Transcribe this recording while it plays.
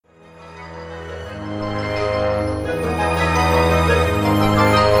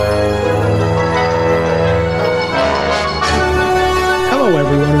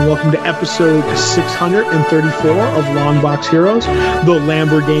episode 634 of Longbox Heroes, the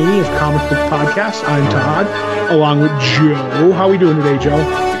Lamborghini of comic book podcasts. I'm Todd, along with Joe. How are we doing today, Joe?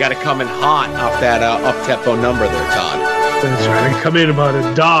 You got to come in hot off that up-tempo number there, Todd. That's right. I come in about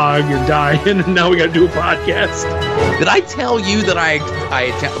a dog and dying, and now we got to do a podcast. Did I tell you that I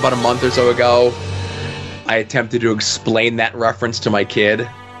about a month or so ago, I attempted to explain that reference to my kid?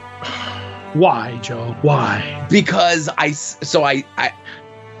 Why, Joe? Why? Because I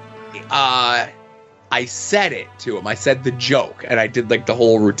said it to him. I said the joke, and I did like the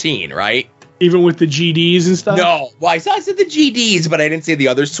whole routine, right? Even with the GDs and stuff? No. Well, I said the GDs, but I didn't say the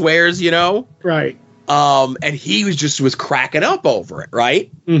other swears, you know? Right. And he was cracking up over it,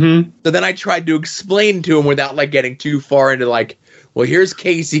 right? Mm-hmm. So then I tried to explain to him without like getting too far into like, well, here's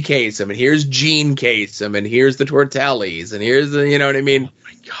Casey Kasem, and here's Gene Kasem, and here's the Tortellis, and here's the, you know what I mean? Oh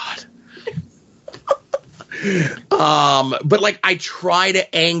my God. But like I try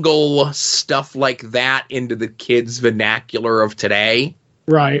to angle stuff like that into the kids' vernacular of today.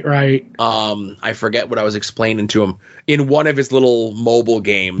 Right. I forget what I was explaining to him. In one of his little mobile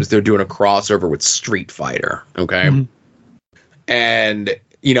games, they're doing a crossover with Street Fighter. Okay. Mm-hmm. And,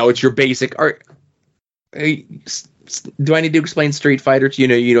 you know, it's your basic art. Do I need to explain Street Fighter to you?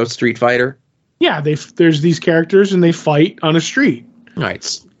 You know Street Fighter? Yeah, there's these characters and they fight on a street. All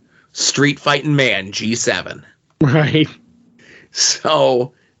right. Street Fighting Man, G7. Right.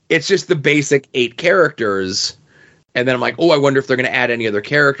 So it's just the basic 8 characters. And then I'm like, oh, I wonder if they're going to add any other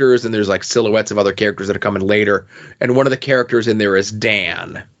characters. And there's like silhouettes of other characters that are coming later. And one of the characters in there is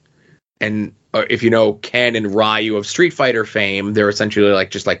Dan. And if you know Ken and Ryu of Street Fighter fame, they're essentially like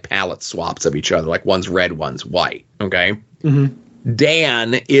just like palette swaps of each other. Like one's red, one's white. Okay. Mm-hmm.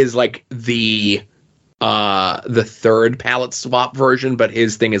 Dan is like the third palette swap version, but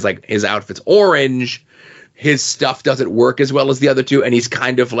his thing is like his outfit's orange. His stuff doesn't work as well as the other two, and he's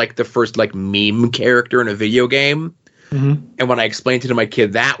kind of like the first like meme character in a video game. Mm-hmm. And when I explained it to my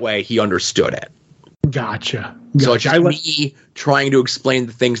kid that way, he understood it. Gotcha. So it's just me trying to explain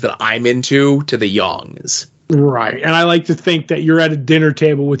the things that I'm into to the youngs. Right. And I like to think that you're at a dinner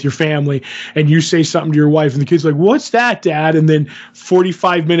table with your family and you say something to your wife and the kid's like, what's that, Dad? And then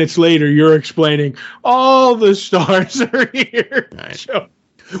 45 minutes later, you're explaining all the stars are here. Right. So,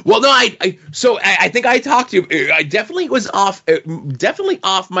 well, no, I think I talked to you. I definitely was off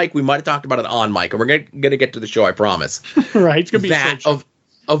mic. We might have talked about it on mic, and we're gonna get to the show, I promise. Right. It's gonna be that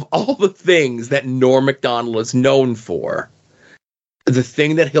of all the things that Norm Macdonald is known for, the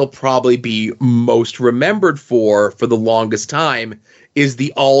thing that he'll probably be most remembered for the longest time is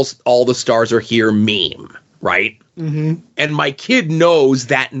the all the stars are here meme, right? Mm-hmm. And my kid knows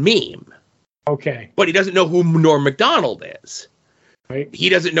that meme. Okay. But he doesn't know who Norm Macdonald is. Right. He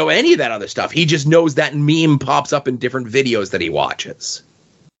doesn't know any of that other stuff. He just knows that meme pops up in different videos that he watches.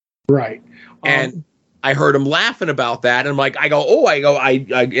 Right. And I heard him laughing about that. And I'm like, I'm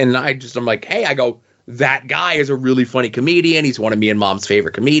like, hey, that guy is a really funny comedian. He's one of me and Mom's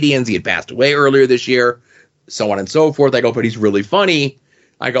favorite comedians. He had passed away earlier this year, so on and so forth. I go, but he's really funny.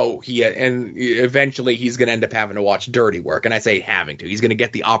 I go, and eventually he's going to end up having to watch Dirty Work. And I say having to. He's going to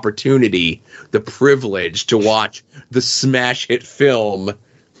get the opportunity, the privilege to watch the smash hit film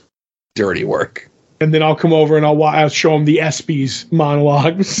Dirty Work. And then I'll come over and I'll show him the ESPYs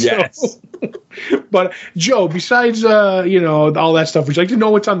monologues. Yes. So. But Joe, besides all that stuff, would you like to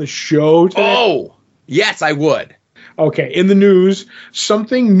know what's on the show today? Oh, yes, I would. Okay, in the news,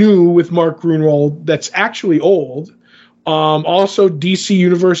 something new with Mark Gruenwald that's actually old. Also, DC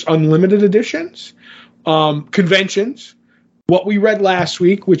Universe Unlimited editions, conventions. What we read last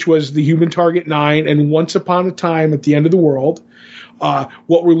week, which was the Human Target 9 and Once Upon a Time at the End of the World.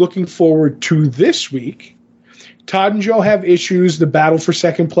 What we're looking forward to this week. Todd and Joe have issues, the battle for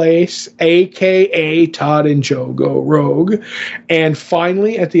second place, a.k.a. Todd and Joe Go Rogue. And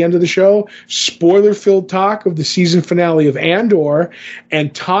finally, at the end of the show, spoiler-filled talk of the season finale of Andor.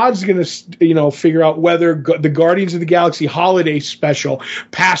 And Todd's going to, figure out whether the Guardians of the Galaxy holiday special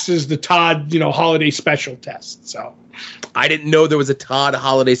passes the Todd, holiday special test. So I didn't know there was a Todd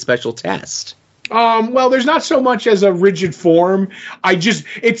holiday special test. Well, there's not so much as a rigid form.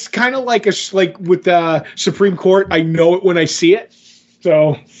 It's kind of like with the Supreme Court. I know it when I see it.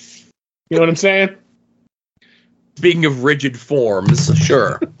 So, you know what I'm saying? Speaking of rigid forms,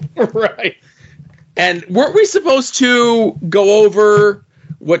 sure. Right. And weren't we supposed to go over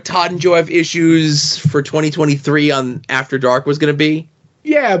what Todd and Joe have issues for 2023 on After Dark was going to be?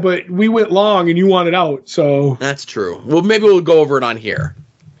 Yeah, but we went long and you wanted out, so. That's true. Well, maybe we'll go over it on here.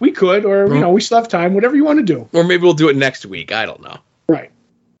 We could, or, we still have time, whatever you want to do. Or maybe we'll do it next week. I don't know. Right.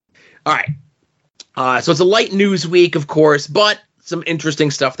 All right. So it's a light news week, of course, but some interesting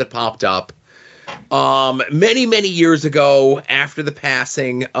stuff that popped up. Many, many years ago, after the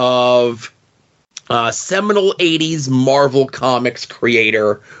passing of seminal 80s Marvel Comics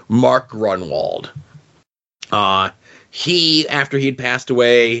creator Mark Grunwald. He, after he'd passed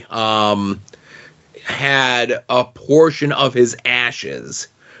away, had a portion of his ashes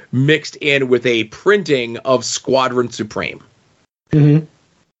mixed in with a printing of Squadron Supreme. Mm-hmm.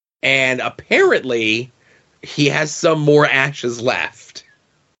 And apparently, he has some more ashes left.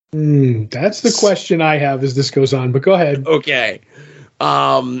 That's the question I have as this goes on, but go ahead. Okay.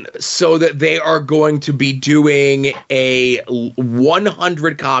 So that they are going to be doing a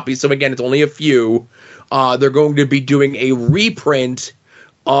 100 copies. So again, it's only a few. They're going to be doing a reprint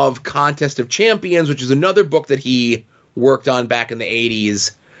of Contest of Champions, which is another book that he worked on back in the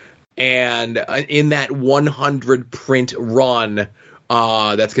 80s. And in that 100 print run,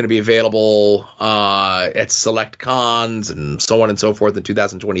 that's going to be available at select cons and so on and so forth in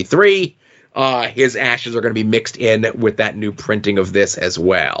 2023. His ashes are going to be mixed in with that new printing of this as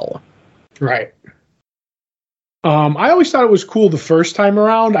well. Right. I always thought it was cool the first time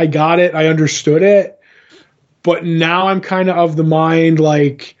around. I got it. I understood it. But now I'm kind of the mind,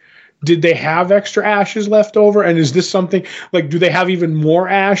 like, did they have extra ashes left over? And is this something, like, do they have even more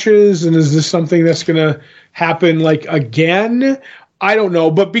ashes? And is this something that's going to happen, like, again? I don't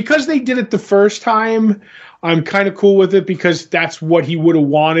know. But because they did it the first time, I'm kind of cool with it because that's what he would have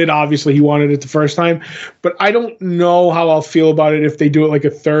wanted. Obviously, he wanted it the first time. But I don't know how I'll feel about it if they do it like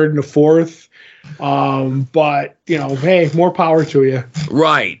a third and a fourth. But, you know, hey, more power to you.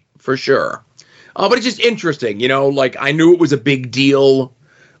 Right, for sure. But it's just interesting, you know, like I knew it was a big deal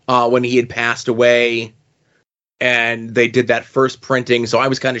when he had passed away and they did that first printing. So I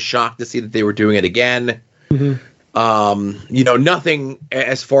was kind of shocked to see that they were doing it again. Mm-hmm. You know, nothing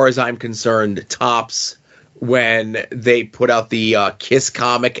as far as I'm concerned tops when they put out the Kiss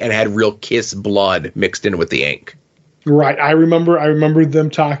comic and had real Kiss blood mixed in with the ink. Right. I remember them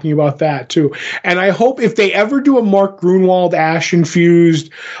talking about that too. And I hope if they ever do a Mark Grunwald ash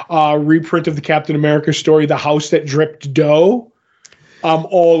infused reprint of the Captain America story, The House That Dripped Dough, I'm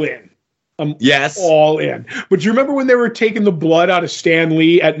all in. Yes. All in. But do you remember when they were taking the blood out of Stan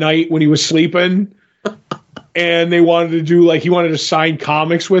Lee at night when he was sleeping? And they wanted to do, like, he wanted to sign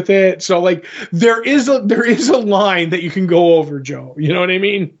comics with it. So, like, there is a line that you can go over, Joe. You know what I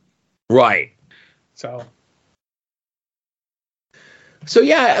mean? Right. So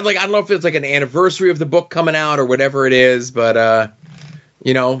yeah, like, I don't know if it's like an anniversary of the book coming out or whatever it is, but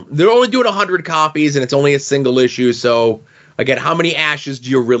you know, they're only doing 100 copies and it's only a single issue. So again, how many ashes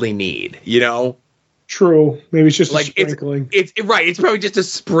do you really need? You know? True. Maybe it's just like a sprinkling. It's right. It's probably just a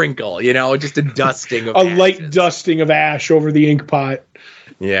sprinkle, you know, just a dusting of a ashes. Light dusting of ash over the ink pot.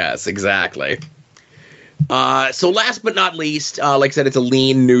 Yes, exactly. So last but not least, like I said, it's a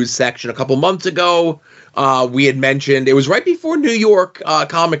lean news section. A couple months ago, we had mentioned, it was right before New York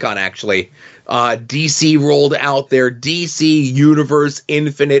Comic-Con, actually. DC rolled out their DC Universe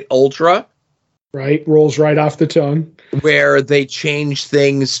Infinite Ultra. Right, rolls right off the tongue. Where they changed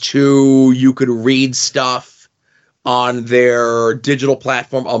things to you could read stuff on their digital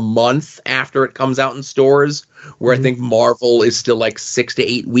platform a month after it comes out in stores, where I think Marvel is still like 6 to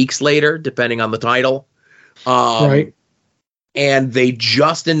 8 weeks later, depending on the title. Right. And they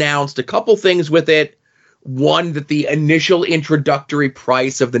just announced a couple things with it. One, that the initial introductory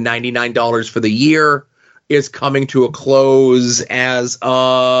price of the $99 for the year is coming to a close as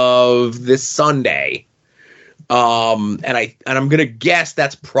of this Sunday. And I'm going to guess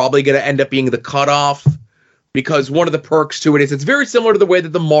that's probably going to end up being the cutoff, because one of the perks to it is it's very similar to the way that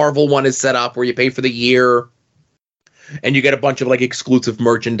the Marvel one is set up, where you pay for the year and you get a bunch of like exclusive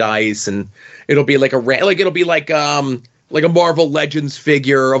merchandise, and it'll be like a Marvel Legends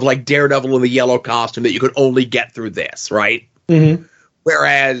figure of like Daredevil in the yellow costume that you could only get through this, right? Mm-hmm.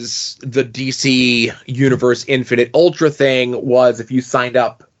 Whereas the DC Universe Infinite Ultra thing was, if you signed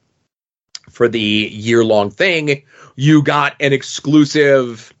up for the year-long thing, you got an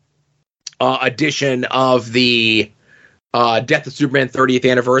exclusive edition of the Death of Superman 30th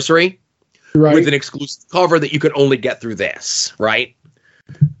anniversary, right, with an exclusive cover that you could only get through this, right?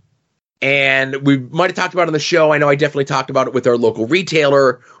 And we might have talked about it on the show. I know I definitely talked about it with our local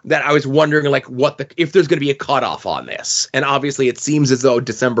retailer, that I was wondering, like, if there's going to be a cutoff on this. And obviously it seems as though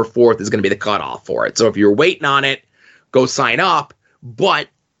December 4th is going to be the cutoff for it. So if you're waiting on it, go sign up. But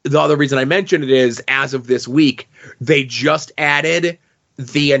the other reason I mentioned it is, as of this week, they just added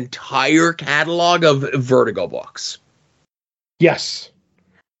the entire catalog of Vertigo books. Yes.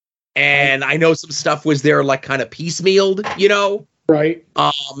 And I know some stuff was there, like, kind of piecemealed, you know? Right.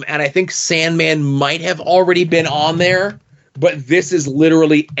 And I think Sandman might have already been on there, but this is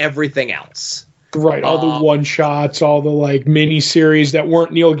literally everything else. Right, all the one shots, all the like mini series that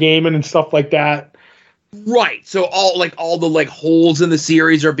weren't Neil Gaiman and stuff like that. Right. So all the like holes in the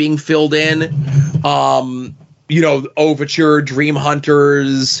series are being filled in. Overture, Dream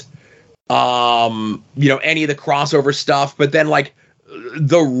Hunters, any of the crossover stuff, but then like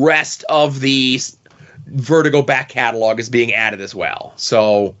the rest of the Vertigo back catalog is being added as well.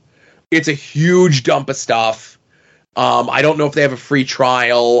 So it's a huge dump of stuff. I don't know if they have a free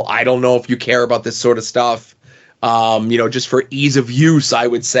trial. I don't know if you care about this sort of stuff. Just for ease of use, I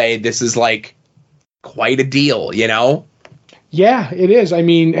would say this is like quite a deal, Yeah, it is. I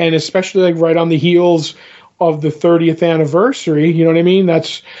mean, and especially like right on the heels of the 30th anniversary, you know what I mean?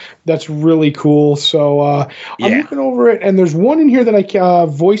 That's really cool. So I'm looking over it, and there's one in here that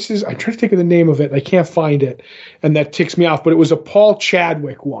Voices. I try to think of the name of it. I can't find it, and that ticks me off. But it was a Paul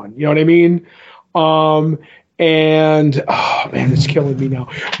Chadwick one. You know what I mean? And oh man, it's killing me now.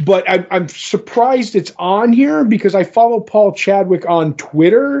 But I'm surprised it's on here because I follow Paul Chadwick on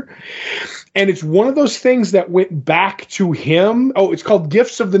Twitter, and it's one of those things that went back to him. Oh, it's called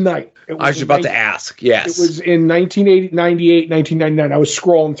Gifts of the Night. I was about to ask. Yes, it was in 1998, 1999. I was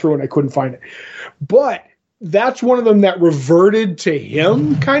scrolling through and I couldn't find it, but that's one of them that reverted to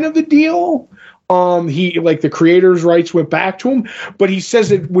him, kind of the deal. He like the creator's rights went back to him, but he says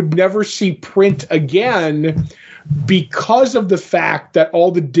it would never see print again because of the fact that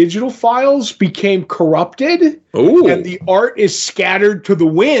all the digital files became corrupted. Ooh. And the art is scattered to the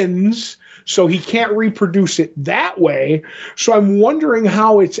winds, so he can't reproduce it that way. So I'm wondering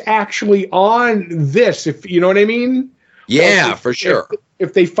how it's actually on this, if you know what I mean? Yeah, for sure.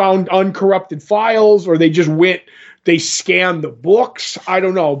 If they found uncorrupted files or they just they scanned the books. I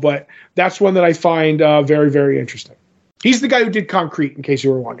don't know, but that's one that I find very, very interesting. He's the guy who did Concrete, in case you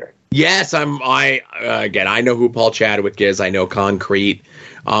were wondering. Yes, I know who Paul Chadwick is. I know Concrete.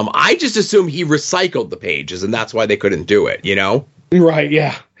 I just assume he recycled the pages, and that's why they couldn't do it, Right,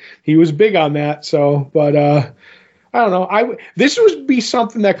 yeah. He was big on that, so, but I don't know. This would be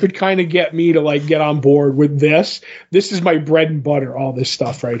something that could kind of get me to like get on board with this. This is my bread and butter, all this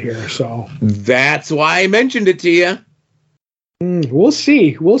stuff right here. So that's why I mentioned it to you. We'll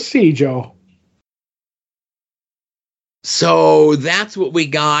see. We'll see, Joe. So that's what we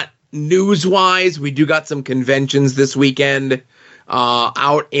got news-wise. We do got some conventions this weekend.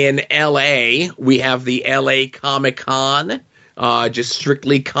 Out in LA, we have the LA Comic-Con, just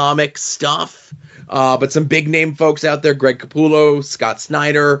strictly comic stuff. But some big name folks out there: Greg Capullo, Scott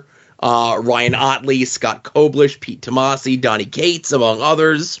Snyder, Ryan Otley, Scott Koblish, Pete Tomasi, Donnie Cates, among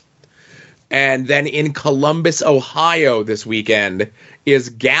others. And then in Columbus, Ohio this weekend is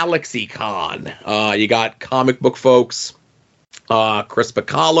GalaxyCon. You got comic book folks, Chris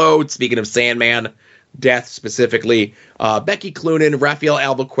Bacallo, speaking of Sandman, Death specifically, Becky Cloonan, Raphael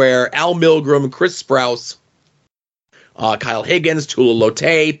Albuquerque, Al Milgrom, Chris Sprouse, Kyle Higgins, Tula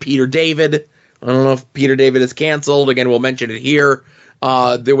Lotay, Peter David. I don't know if Peter David is canceled. Again, we'll mention it here.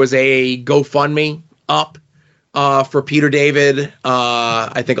 There was a GoFundMe up for Peter David.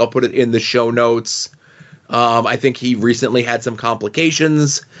 I think I'll put it in the show notes. I think he recently had some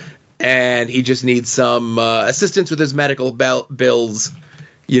complications, and he just needs some assistance with his medical bills.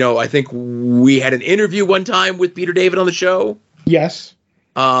 I think we had an interview one time with Peter David on the show. Yes.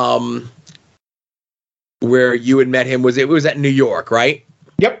 Where you had met him. It was at New York, right?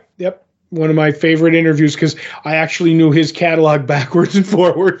 Yep. One of my favorite interviews because I actually knew his catalog backwards and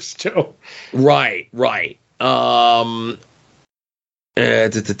forwards, Joe. Right.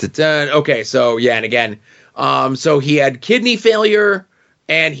 Okay, so yeah, and again, so he had kidney failure,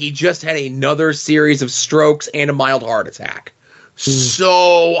 and he just had another series of strokes and a mild heart attack.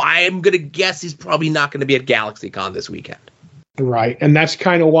 So I'm gonna guess he's probably not going to be at GalaxyCon this weekend. Right, and that's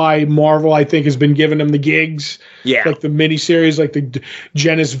kind of why Marvel, I think, has been giving him the gigs. Yeah. Like the miniseries, like the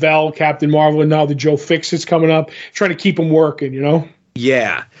Janice Vell, Captain Marvel, and now the Joe Fixit's coming up, trying to keep him working,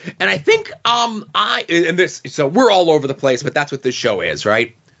 Yeah. And I think, so we're all over the place, but that's what this show is,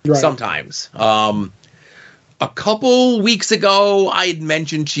 right? Sometimes. A couple weeks ago, I had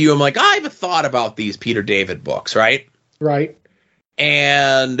mentioned to you, I'm like, I have a thought about these Peter David books, right? Right.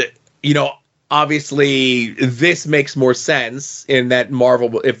 And, obviously, this makes more sense in that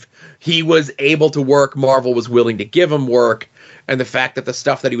Marvel, if he was able to work, Marvel was willing to give him work, and the fact that the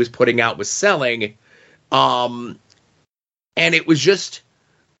stuff that he was putting out was selling, and it was just,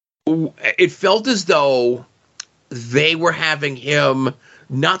 it felt as though they were having him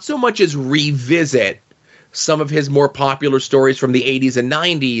not so much as revisit some of his more popular stories from the 80s and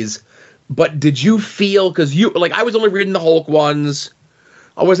 90s, but did you feel, because I was only reading the Hulk ones,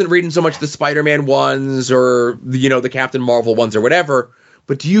 I wasn't reading so much the Spider-Man ones or, the Captain Marvel ones or whatever.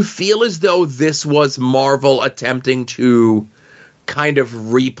 But do you feel as though this was Marvel attempting to kind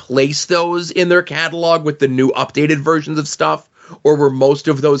of replace those in their catalog with the new updated versions of stuff? Or were most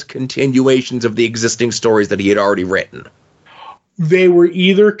of those continuations of the existing stories that he had already written? They were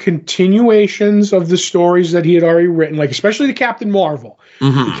either continuations of the stories that he had already written, like especially the Captain Marvel.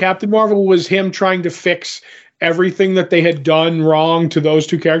 Mm-hmm. The Captain Marvel was him trying to fix everything that they had done wrong to those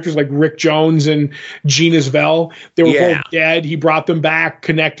two characters, like Rick Jones and Gene Isbell. They were both dead. He brought them back,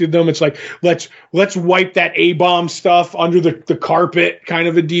 connected them. It's like, let's wipe that A-bomb stuff under the carpet kind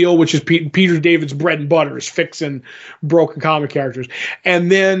of a deal, which is Peter David's bread and butter, is fixing broken comic characters.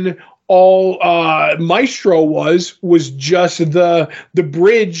 And then all Maestro was just the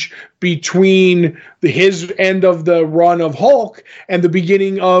bridge between his end of the run of Hulk and the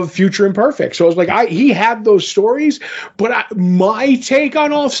beginning of Future Imperfect. So I was like, he had those stories, but my take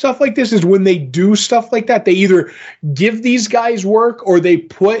on all stuff like this is when they do stuff like that, they either give these guys work or they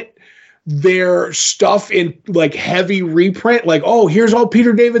put their stuff in like heavy reprint, like, oh, here's all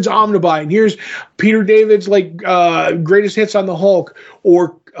Peter David's Omnibus, and here's Peter David's like greatest hits on the Hulk,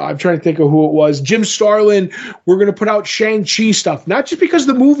 or I'm trying to think of who it was, Jim Starlin, we're going to put out Shang-Chi stuff, not just because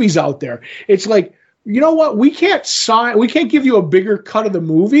the movie's out there. It's like, you know what, we can't give you a bigger cut of the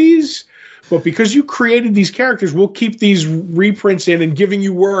movies, but because you created these characters, we'll keep these reprints in and giving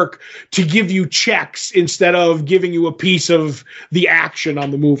you work to give you checks instead of giving you a piece of the action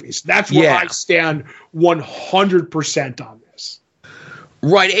on the movies. That's where I stand 100% on this.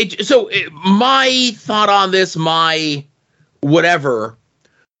 Right. My thought on this, my whatever,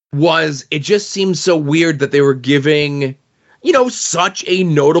 was it just seems so weird that they were giving, such a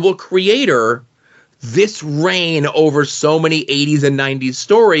notable creator this reign over so many 80s and 90s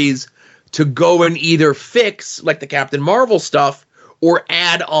stories to go and either fix, like the Captain Marvel stuff, or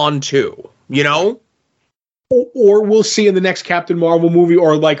add on to, Or we'll see in the next Captain Marvel movie,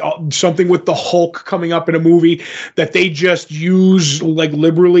 or like something with the Hulk coming up in a movie, that they just use like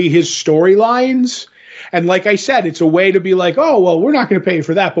liberally his storylines. And like I said, it's a way to be like, oh, well, we're not going to pay you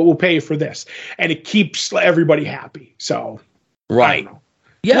for that, but we'll pay you for this. And it keeps everybody happy. So, right.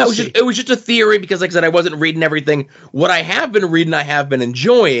 Yeah, it was just a theory because, like I said, I wasn't reading everything. What I have been reading, I have been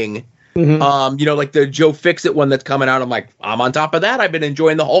enjoying. Mm-hmm. Like the Joe Fixit one that's coming out. I'm like, I'm on top of that. I've been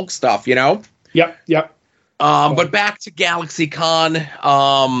enjoying the Hulk stuff, Yep. But back to GalaxyCon,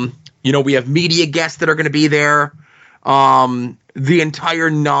 we have media guests that are going to be there. The entire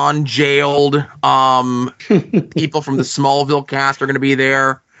non-jailed people from the Smallville cast are going to be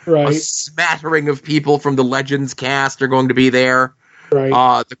there. Right. A smattering of people from the Legends cast are going to be there.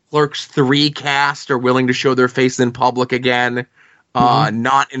 Right. The Clerks 3 cast are willing to show their face in public again.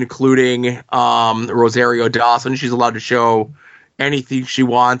 Not including Rosario Dawson. She's allowed to show anything she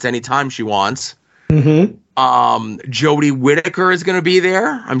wants, anytime she wants. Mm-hmm. Jodie Whittaker is going to be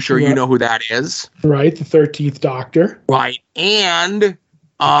there. I'm sure you know who that is. Right, the 13th Doctor. Right, and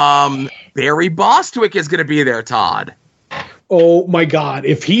Barry Bostwick is going to be there, Todd. Oh, my God.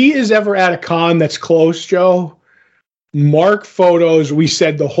 If he is ever at a con that's close, Joe, mark photos. We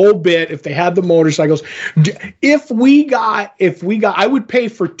said the whole bit. If they had the motorcycles, if we got, I would pay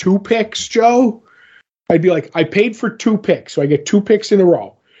for 2 picks, Joe. I'd be like, I paid for 2 picks, so I get 2 picks in a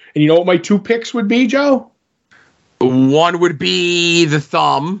row. And you know what my 2 picks would be, Joe? One would be the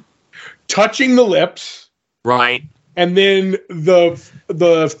thumb, touching the lips, right, and then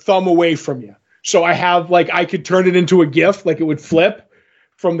the thumb away from you. So I have I could turn it into a GIF, like it would flip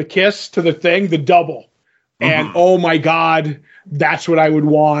from the kiss to the thing, the double. And oh my God, that's what I would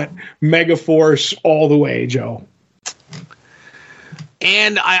want. Megaforce all the way, Joe.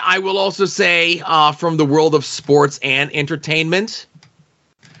 And I will also say, from the world of sports and entertainment,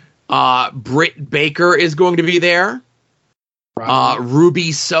 Britt Baker is going to be there. Right.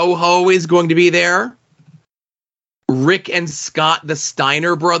 Ruby Soho is going to be there. Rick and Scott, the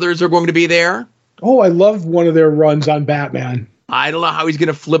Steiner brothers, are going to be there. Oh, I love one of their runs on Batman. I don't know how he's going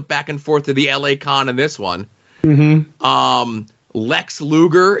to flip back and forth to the LA Con in this one. Mm-hmm. Lex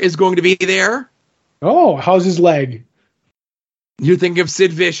Luger is going to be there. Oh, how's his leg? You're thinking of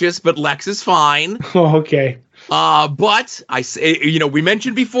Sid Vicious, but Lex is fine. Oh, okay. But I say, we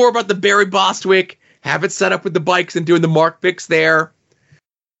mentioned before about the Barry Bostwick, have it set up with the bikes and doing the Mark picks there.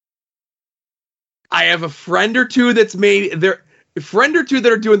 I have a friend or two that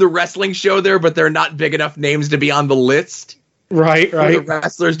are doing the wrestling show there, but they're not big enough names to be on the list. Right. For the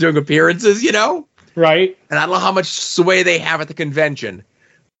wrestlers doing appearances, Right. And I don't know how much sway they have at the convention.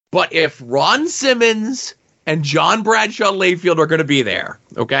 But if Ron Simmons and John Bradshaw Layfield are going to be there,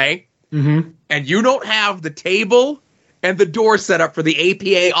 okay? Mm-hmm. And you don't have the table and the door set up for the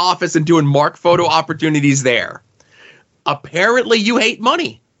APA office and doing mark photo opportunities there. Apparently, you hate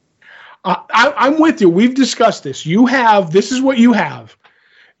money. I'm with you. We've discussed this. This is what you have.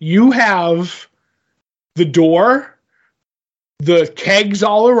 You have the door, the kegs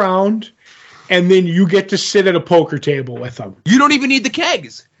all around, and then you get to sit at a poker table with them. You don't even need the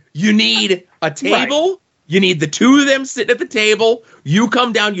kegs. You need a table. Right. You need the two of them sitting at the table. You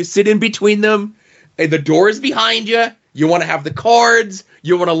come down, you sit in between them, and the door is behind you. You want to have the cards.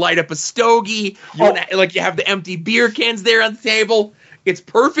 You want to light up a stogie. You have the empty beer cans there on the table. It's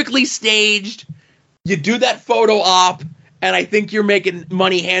perfectly staged. You do that photo op, and I think you're making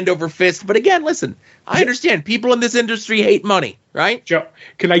money hand over fist. But again, listen, I understand people in this industry hate money, right? Joe,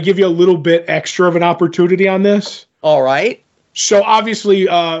 can I give you a little bit extra of an opportunity on this? All right. So obviously,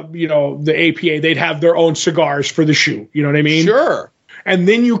 the APA, they'd have their own cigars for the shoot. You know what I mean? Sure. And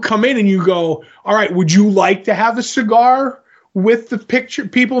then you come in and you go, all right, would you like to have a cigar with the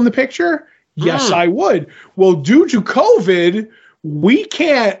people in the picture? Yes, I would. Well, due to COVID, we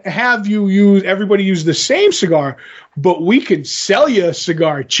can't have everybody use the same cigar, but we can sell you a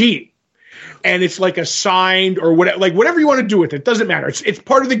cigar cheap. And it's like a signed or whatever you want to do with it. Doesn't matter. It's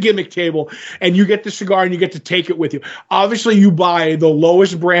part of the gimmick table, and you get the cigar and you get to take it with you. Obviously, you buy the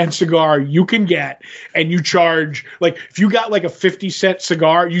lowest brand cigar you can get, and you charge, if you got a 50-cent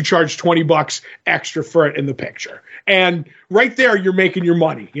cigar, you charge $20 extra for it in the picture. And right there, you're making your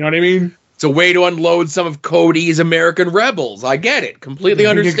money. You know what I mean? It's a way to unload some of Cody's American Rebels. I get it. Completely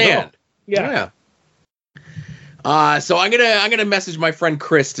understand. Yeah. So I'm gonna message my friend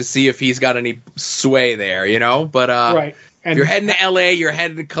Chris to see if he's got any sway there, But right. And if you're heading to LA, you're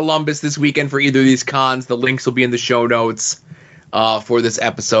heading to Columbus this weekend for either of these cons. The links will be in the show notes for this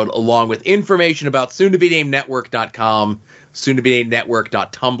episode, along with information about soon-to-be-named-network.com,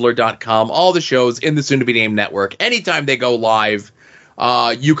 soon-to-be-named-network.tumblr.com, all the shows in the soon-to-be-named network. Anytime they go live,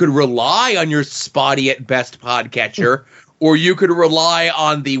 you could rely on your spotty at best podcatcher. Or you could rely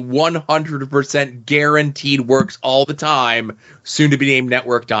on the 100% guaranteed works all the time,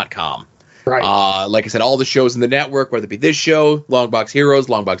 soon-to-be-named-network.com. Right. Like I said, all the shows in the network, whether it be this show, Longbox Heroes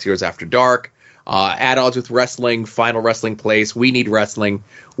After Dark, At Odds with Wrestling, Final Wrestling Place, We Need Wrestling,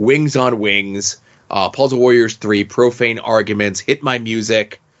 Wings on Wings, Puzzle Warriors 3, Profane Arguments, Hit My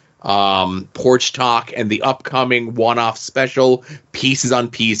Music, Porch Talk, and the upcoming one-off special, Pieces on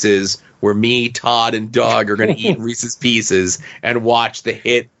Pieces, where me, Todd, and Doug are going to eat Reese's Pieces and watch the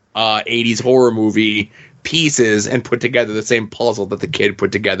hit 80s horror movie Pieces and put together the same puzzle that the kid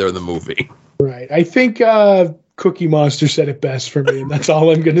put together in the movie. Right. I think Cookie Monster said it best for me, and that's all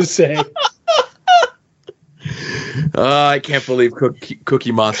I'm going to say. I can't believe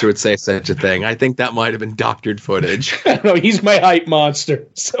Cookie Monster would say such a thing. I think that might have been doctored footage. No, he's my hype monster.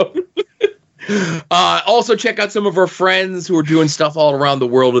 So... Also, check out some of our friends who are doing stuff all around the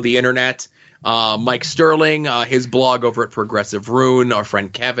world of the internet. Mike Sterling, his blog over at Progressive Rune. Our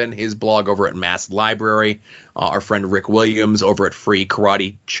friend Kevin, his blog over at Mass Library. Our friend Rick Williams over at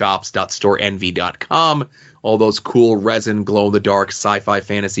freekaratechops.storeenvy.com. All those cool resin, glow-in-the-dark, sci-fi,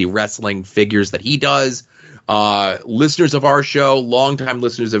 fantasy, wrestling figures that he does. Listeners of our show, longtime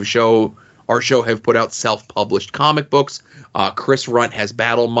listeners of our show have put out self-published comic books. Chris Runt has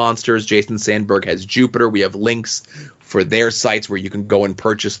Battle Monsters. Jason Sandberg has Jupiter. We have links for their sites where you can go and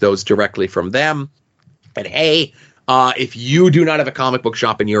purchase those directly from them. And hey, if you do not have a comic book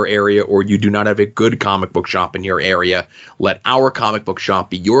shop in your area, or you do not have a good comic book shop in your area, let our comic book shop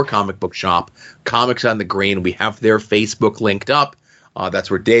be your comic book shop. Comics on the Green. We have their Facebook linked up.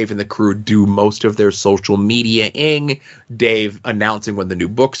 That's where Dave and the crew do most of their social media-ing. Dave announcing when the new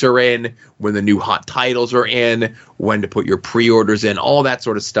books are in, when the new hot titles are in, when to put your pre-orders in, all that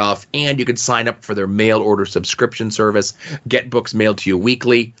sort of stuff. And you can sign up for their mail order subscription service. Get books mailed to you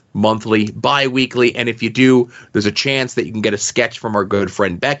weekly, monthly, bi-weekly. And if you do, there's a chance that you can get a sketch from our good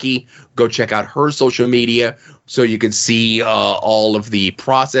friend Becky. Go check out her social media so you can see all of the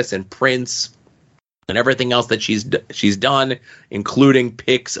process and prints and everything else that she's done, including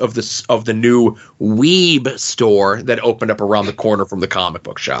pics of the new Weeb store that opened up around the corner from the comic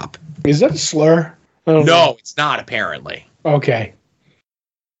book shop. Is that a slur? No, it's not, apparently. Okay.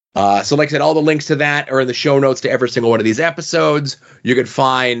 So like I said, all the links to that are in the show notes to every single one of these episodes. You can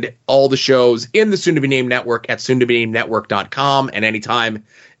find all the shows in the Soon to Be Named Network at soon-to-be-named-network.com, and anytime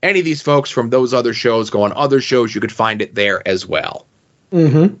any of these folks from those other shows go on other shows, you could find it there as well.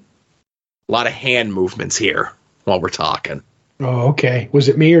 Mm-hmm. A lot of hand movements here while we're talking. Oh, okay. Was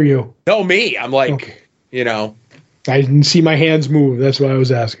it me or you? No, me. I'm like, okay. I didn't see my hands move. That's why I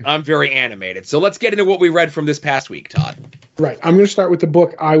was asking. I'm very animated. So let's get into what we read from this past week, Todd. Right. I'm going to start with the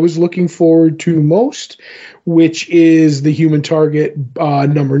book I was looking forward to most, which is The Human Target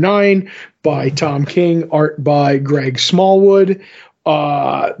number 9 by Tom King, art by Greg Smallwood.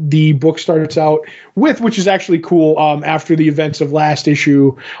 The book starts out with, which is actually cool, after the events of last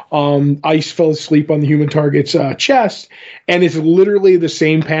issue, Ice fell asleep on the Human Target's chest, and it's literally the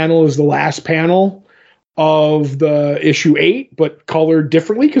same panel as the last panel of the issue 8, but colored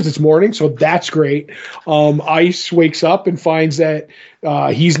differently because it's morning, so that's great. Ice wakes up and finds that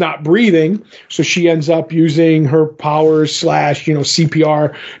he's not breathing, so she ends up using her powers /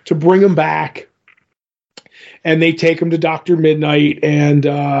 CPR to bring him back. And they take him to Dr. Midnight, and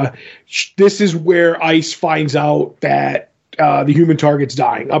this is where Ice finds out that the Human Target's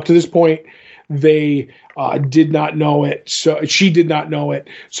dying. Up to this point, they did not know it. So she did not know it.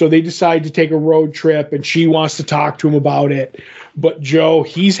 So they decide to take a road trip, and she wants to talk to him about it. But Joe,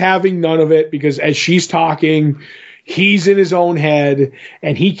 he's having none of it, because as she's talking, he's in his own head,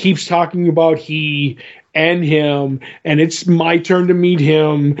 and he keeps talking about he and him, and it's my turn to meet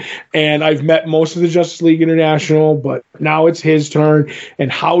him, and I've met most of the Justice League International, but now it's his turn, and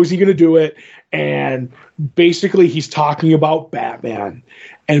how is he going to do it? And basically he's talking about Batman,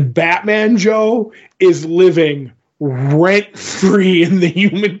 and Batman, Joe, is living rent-free in the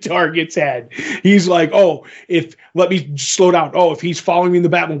Human Target's head. He's like, let me slow down. If he's following me in the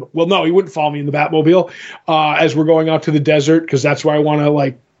Batmobile. Well, no, he wouldn't follow me in the Batmobile as we're going out to the desert, because that's where I want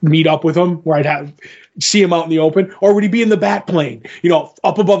to meet up with him, where I'd see him out in the open. Or would he be in the bat plane,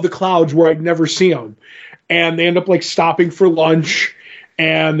 up above the clouds where I'd never see him? And they end up stopping for lunch,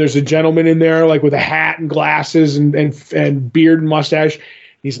 and there's a gentleman in there with a hat and glasses and beard and mustache.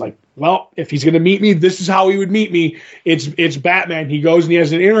 He's like, well, if he's going to meet me, this is how he would meet me. It's Batman. He goes and he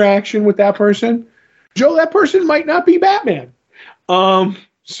has an interaction with that person. Joe, that person might not be Batman.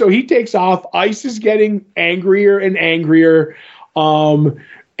 So he takes off. Ice is getting angrier and angrier.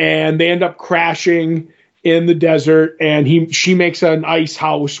 And they end up crashing in the desert, and she makes an ice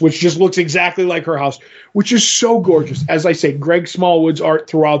house, which just looks exactly like her house, which is so gorgeous. As I say, Greg Smallwood's art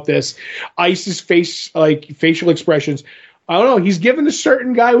throughout this, Ice's facial expressions. I don't know. He's given a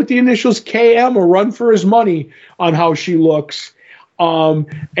certain guy with the initials KM a run for his money on how she looks. And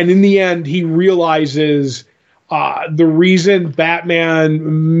in the end, he realizes the reason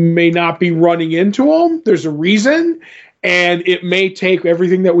Batman may not be running into him, there's a reason. And it may take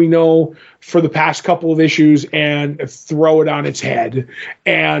everything that we know for the past couple of issues and throw it on its head.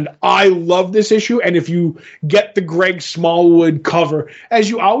 And I love this issue. And if you get the Greg Smallwood cover,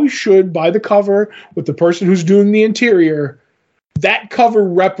 as you always should, buy the cover with the person who's doing the interior, that cover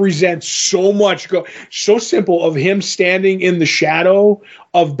represents so much, so simple, of him standing in the shadow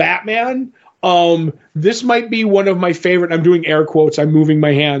of Batman. This might be one of my favorite, I'm doing air quotes, I'm moving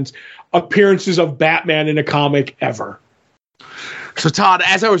my hands, appearances of Batman in a comic ever. So, Todd,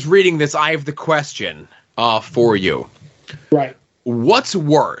 as I was reading this, I have the question for you. Right. What's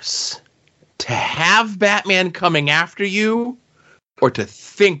worse, to have Batman coming after you, or to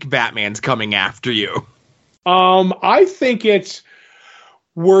think Batman's coming after you? I think it's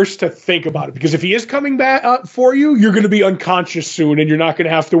worse to think about it, because if he is coming back for you, you're going to be unconscious soon, and you're not going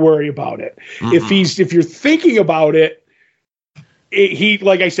to have to worry about it. Mm-hmm. If you're thinking about it, he,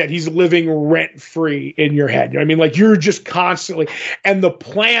 like I said, he's living rent free in your head. I mean, you're just constantly, and the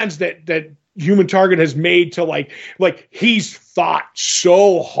plans that Human Target has made to he's thought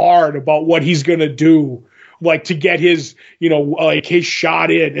so hard about what he's going to do, to get his, his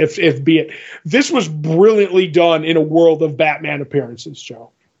shot in, if be it. This was brilliantly done in a world of Batman appearances,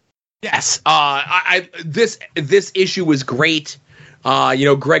 Joe. Yes. This issue was great.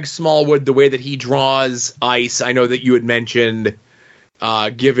 Greg Smallwood, the way that he draws Ice, I know that you had mentioned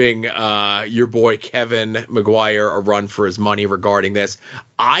giving your boy Kevin Maguire a run for his money regarding this.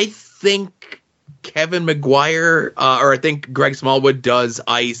 I think Kevin Maguire, or I think Greg Smallwood does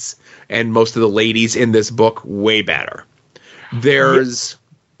Ice and most of the ladies in this book way better. There's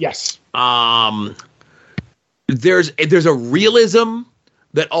yes. There's a realism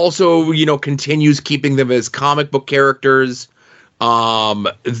that also, continues keeping them as comic book characters.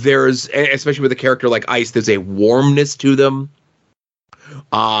 There's, especially with a character like Ice, there's a warmness to them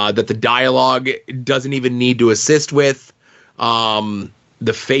that the dialogue doesn't even need to assist with.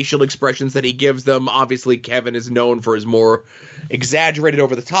 The facial expressions that he gives them. Obviously, Kevin is known for his more exaggerated,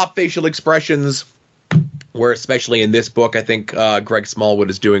 over-the-top facial expressions, where especially in this book, I think Greg Smallwood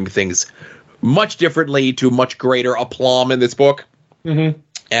is doing things much differently to much greater aplomb in this book. Mm-hmm.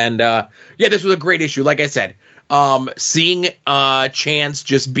 And, this was a great issue. Like I said, seeing Chance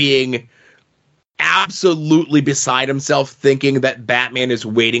just being absolutely beside himself, thinking that Batman is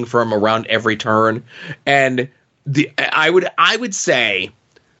waiting for him around every turn. And I would say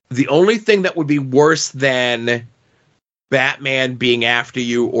the only thing that would be worse than Batman being after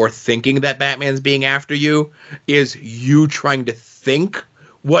you or thinking that Batman's being after you is you trying to think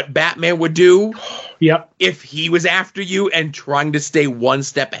what Batman would do if he was after you and trying to stay one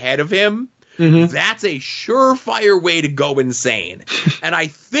step ahead of him. Mm-hmm. That's a surefire way to go insane. And I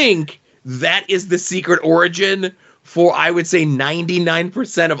think that is the secret origin for, I would say,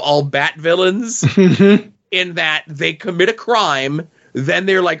 99% of all Bat villains, in that they commit a crime, then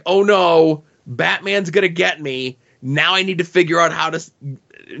they're like, oh no, Batman's gonna get me. Now I need to figure out how to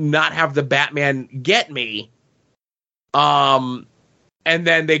not have the Batman get me. And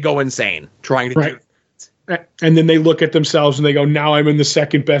then they go insane trying to do it. And then they look at themselves and they go, now I'm in the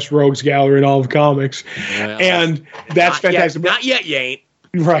second best rogues gallery in all of comics. Well, and that's fantastic. Not yet, you ain't.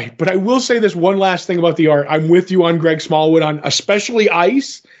 Right. But I will say this one last thing about the art. I'm with you on Greg Smallwood on especially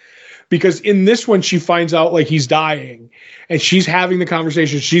Ice, because in this one she finds out like he's dying and she's having the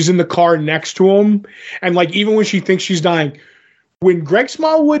conversation. She's in the car next to him. And like, even when she thinks she's dying, when Greg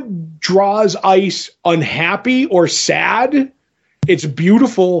Smallwood draws Ice unhappy or sad, it's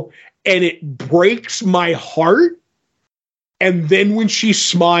beautiful and it breaks my heart. And then when she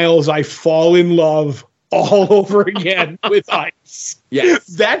smiles, I fall in love all over again with Ice. Yes.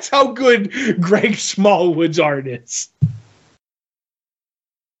 That's how good Greg Smallwood's art is.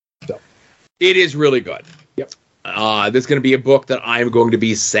 So. It is really good. Yep. This is going to be a book that I'm going to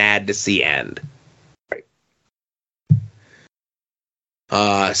be sad to see end. Right.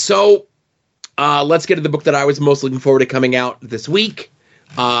 So let's get to the book that I was most looking forward to coming out this week,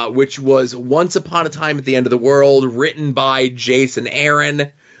 which was Once Upon a Time at the End of the World, written by Jason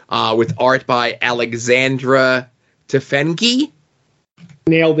Aaron, with art by Alexandra Tefenkgi.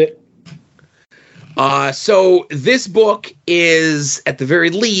 Nailed it. So this book is, at the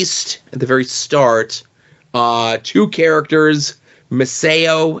very least, at the very start, two characters,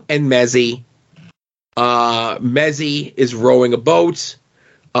 Maceo and Mezzi. Mezzi is rowing a boat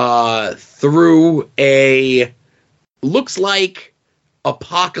through a, looks like,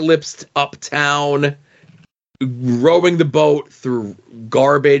 apocalypsed uptown, rowing the boat through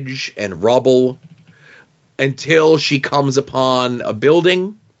garbage and rubble until she comes upon a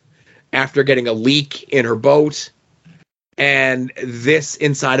building after getting a leak in her boat. And this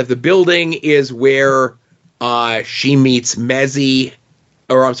inside of the building is where she meets Maceo.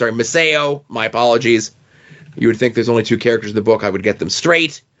 My apologies. You would think there's only two characters in the book. I would get them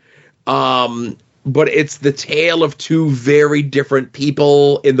straight. But it's the tale of two very different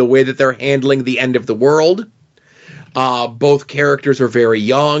people in the way that they're handling the end of the world. Both characters are very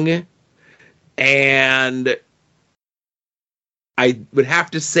young. And I would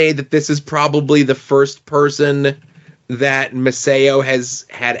have to say that this is probably the first person that Maceo has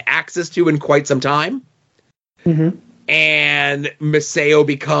had access to in quite some time. Mm-hmm. And Maceo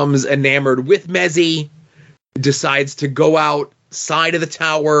becomes enamored with Mezzi, decides to go outside of the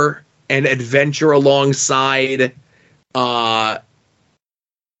tower and adventure alongside Mezzi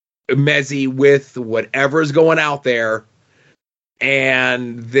with whatever's going out there.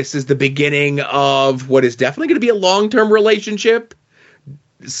 And this is the beginning of what is definitely going to be a long-term relationship,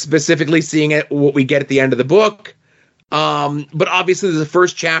 specifically seeing what we get at the end of the book. But obviously, this is the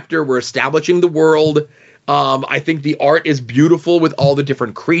first chapter. We're establishing the world. I think the art is beautiful with all the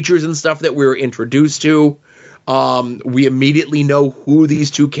different creatures and stuff that we're introduced to. We immediately know who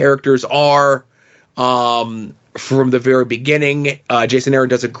these two characters are from the very beginning. Jason Aaron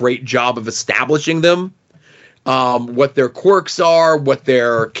does a great job of establishing them. What their quirks are, what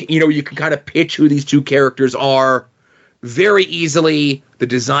their, you can kind of pitch who these two characters are very easily. The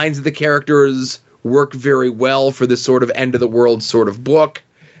designs of the characters work very well for this sort of end of the world sort of book.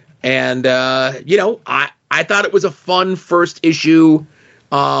 And, I thought it was a fun first issue,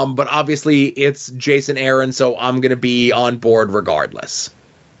 but obviously it's Jason Aaron, so I'm going to be on board regardless.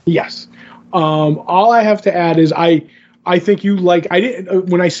 Yes. All I have to add is I think you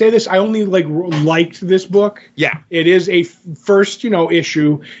when I say this, I only liked this book. Yeah. It is a first,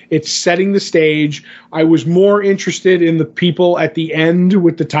 issue. It's setting the stage. I was more interested in the people at the end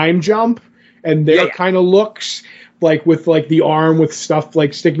with the time jump and their kind of looks, with the arm with stuff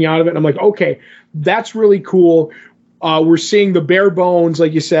sticking out of it. And I'm like, okay, that's really cool. We're seeing the bare bones,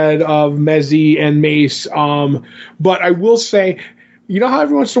 like you said, of Mezzi and Mace. But I will say, you know how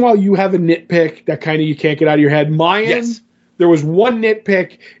every once in a while you have a nitpick that kind of you can't get out of your head? There was one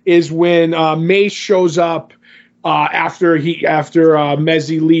nitpick is when Mace shows up after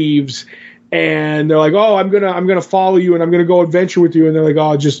Mezzi leaves, and they're like, "Oh, I'm gonna follow you and I'm gonna go adventure with you," and they're like,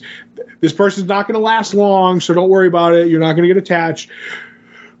 "Oh, just this person's not gonna last long, so don't worry about it. You're not gonna get attached."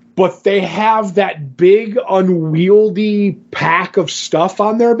 but they have that big unwieldy pack of stuff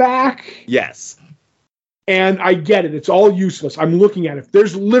on their back. Yes. And I get it. It's all useless. I'm looking at it.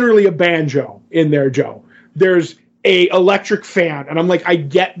 There's literally a banjo in there, Joe. There's a electric fan. And I'm like, I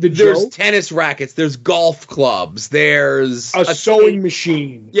get the joke. There's tennis rackets. There's golf clubs. There's a sewing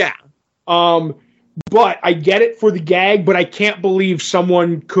machine. Yeah. But I get it for the gag, but I can't believe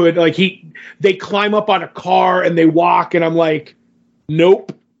someone could, like, they climb up on a car and they walk, and I'm like,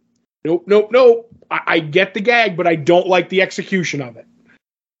 nope. I get the gag, but I don't like the execution of it.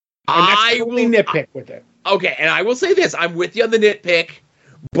 And that's the only nitpick with it. Okay, and I will say this. I'm with you on the nitpick,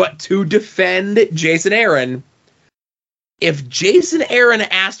 but to defend Jason Aaron, if Jason Aaron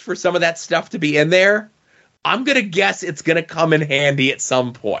asked for some of that stuff to be in there, I'm going to guess it's going to come in handy at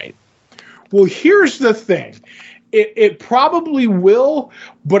some point. Well, here's the thing. It probably will,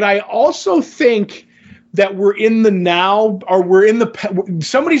 but I also think that we're in the now, or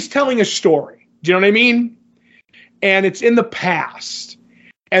somebody's telling a story. Do you know what I mean? And it's in the past.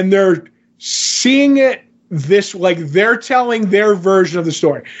 And they're seeing it this, like, they're telling their version of the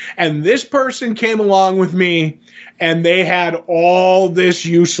story. And this person came along with me, and they had all this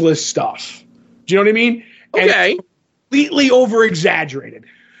useless stuff. Do you know what I mean? Okay. And completely over-exaggerated.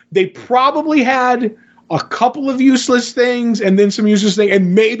 They probably had a couple of useless things and then some useless things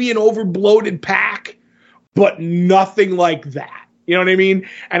and maybe an over-bloated pack, but nothing like that. You know what I mean?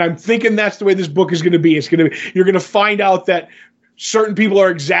 And I'm thinking that's the way this book is going to be. You're going to find out that certain people are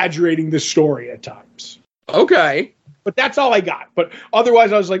exaggerating the story at times. Okay. But that's all I got. But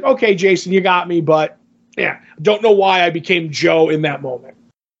otherwise, I was like, okay, Jason, you got me. But yeah, don't know why I became Joe in that moment.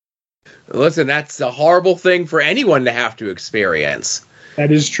 Listen, that's a horrible thing for anyone to have to experience. That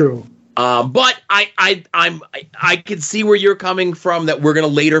is true. But I can see where you're coming from, that we're going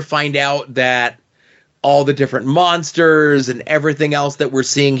to later find out that all the different monsters and everything else that we're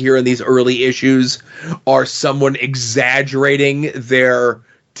seeing here in these early issues are someone exaggerating their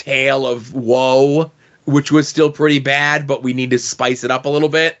tale of woe, which was still pretty bad, but we need to spice it up a little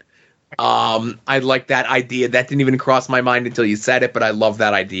bit. I like that idea. That didn't even cross my mind until you said it, but I love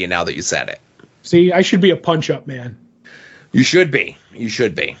that idea now that you said it. See, I should be a punch-up man. You should be.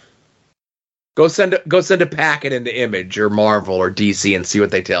 Go send a packet into Image or Marvel or DC and see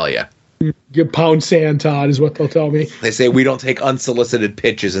what they tell you. Get pound sand, Todd, is what they'll tell me. They say we don't take unsolicited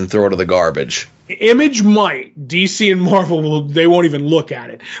pitches and throw it to the garbage. Image might. DC and Marvel, they won't even look at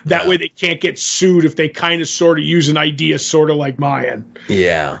it. That way they can't get sued if they kind of sort of use an idea sort of like mine.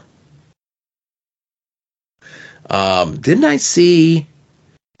 Yeah. Didn't I see,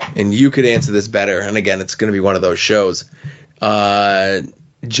 and you could answer this better, and again, it's going to be one of those shows,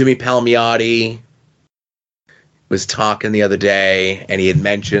 Jimmy Palmiotti was talking the other day, and he had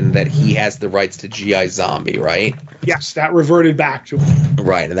mentioned that he has the rights to G.I. Zombie, right? Yes, that reverted back to him.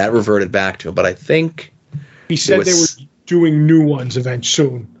 Right, and that reverted back to him, but I think... He said they were doing new ones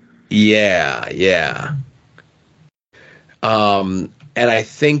soon. Yeah. And I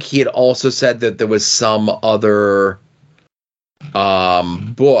think he had also said that there was some other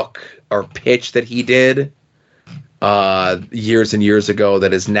book or pitch that he did years and years ago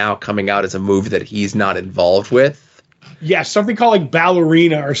that is now coming out as a movie that he's not involved with. Yeah, something called like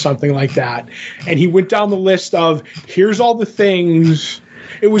Ballerina or something like that. And he went down the list of, here's all the things.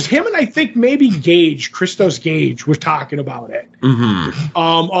 It was him and I think maybe Gage, Christos Gage, was talking about it. Mm-hmm.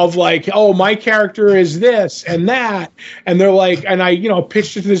 Of like, oh, my character is this and that. And they're like, and I,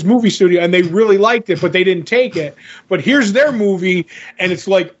 pitched it to this movie studio and they really liked it, but they didn't take it. But here's their movie and it's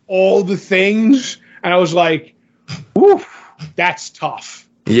like all the things. And I was like, oof, that's tough.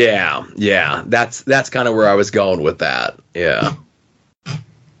 Yeah. That's kind of where I was going with that. Yeah.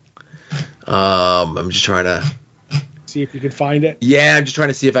 I'm just trying to see if you can find it. Yeah, I'm just trying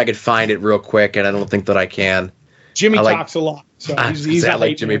to see if I could find it real quick, and I don't think that I can. Jimmy talks a lot, so he's I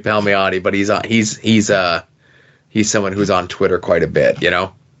like Jimmy Palmiotti, but he's someone who's on Twitter quite a bit,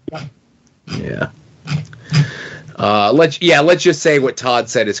 Yeah. Let's just say what Todd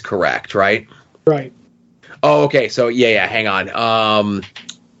said is correct, right? Right. Oh, okay. So yeah. Hang on.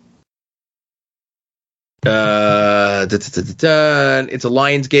 It's a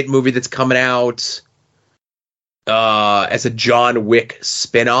Lionsgate movie that's coming out as a John Wick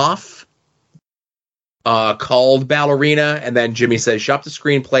spinoff called Ballerina, and then Jimmy says shop the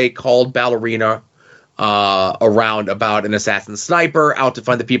screenplay called Ballerina around about an assassin sniper out to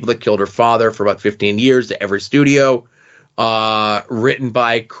find the people that killed her father for about 15 years to every studio. Written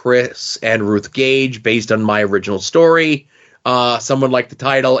by Chris and Ruth Gage based on my original story. Someone liked the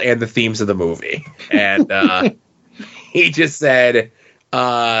title and the themes of the movie. And he just said,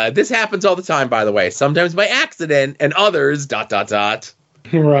 this happens all the time, by the way. Sometimes by accident and others, ...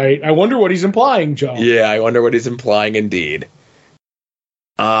 Right. I wonder what he's implying, Joe. Yeah, I wonder what he's implying indeed.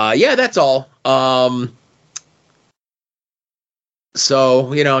 Yeah, that's all.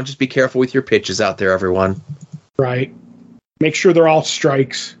 So, just be careful with your pitches out there, everyone. Right. Make sure they're all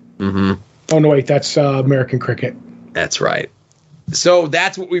strikes. Mm-hmm. Oh, no, wait, that's American cricket. That's right. So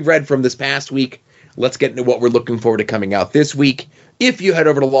that's what we've read from this past week. Let's get into what we're looking forward to coming out this week. If you head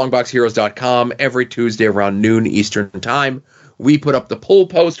over to longboxheroes.com every Tuesday around noon Eastern time, we put up the poll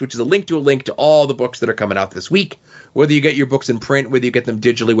post, which is a link to all the books that are coming out this week. Whether you get your books in print, whether you get them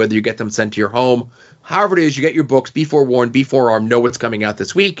digitally, whether you get them sent to your home, however it is, you get your books, be forewarned, be forearmed, know what's coming out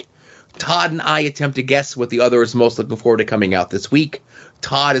this week. Todd and I attempt to guess what the other is most looking forward to coming out this week.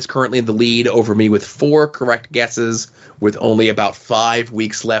 Todd is currently in the lead over me with 4 correct guesses, with only about 5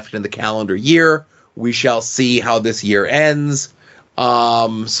 weeks left in the calendar year. We shall see how this year ends.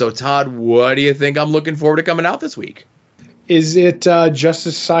 So, Todd, what do you think I'm looking forward to coming out this week? Is it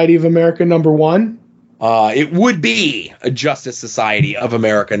Justice Society of America #1? It would be a Justice Society of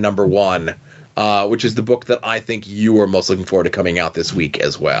America #1, which is the book that I think you are most looking forward to coming out this week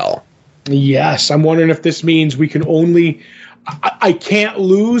as well. Yes, I'm wondering if this means we can only... I can't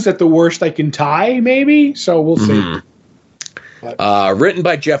lose, at the worst I can tie, maybe? So we'll see. Mm-hmm. Written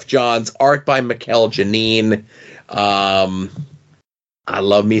by Jeff Johns, art by Mikkel Janine. I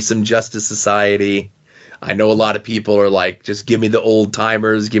love me some Justice Society. I know a lot of people are like, just give me the old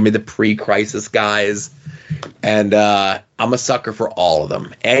timers, give me the pre-crisis guys. And I'm a sucker for all of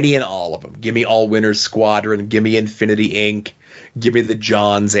them. Any and all of them. Give me All Winners Squadron, give me Infinity Inc., give me the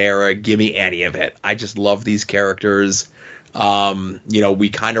Johns era, give me any of it. I just love these characters. We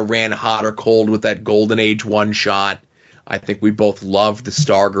kind of ran hot or cold with that Golden Age one-shot. I think we both loved the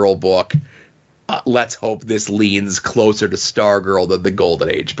Stargirl book. Let's hope this leans closer to Stargirl than the Golden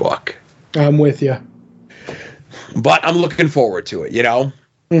Age book. I'm with you. But I'm looking forward to it,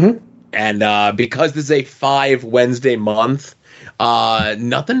 Mm-hmm. And because this is a 5 Wednesday month, no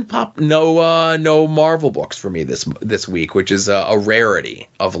Marvel books for me this week, which is a rarity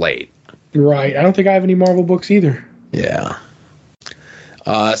of late. Right. I don't think I have any Marvel books either. Yeah.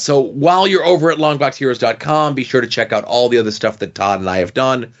 So while you're over at longboxheroes.com, be sure to check out all the other stuff that Todd and I have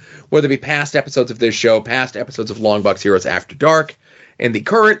done, whether it be past episodes of this show, past episodes of Longbox Heroes After Dark, and the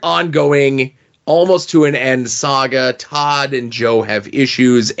current ongoing, almost to an end saga, Todd and Joe Have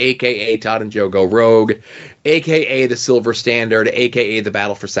Issues, a.k.a. Todd and Joe Go Rogue, a.k.a. The Silver Standard, a.k.a. The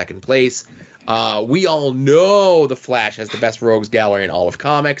Battle for Second Place. We all know The Flash has the best rogues gallery in all of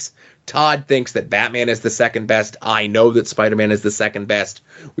comics. Todd thinks that Batman is the second best. I know that Spider-Man is the second best.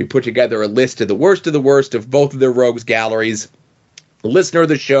 We put together a list of the worst of both of their rogues galleries. Listener of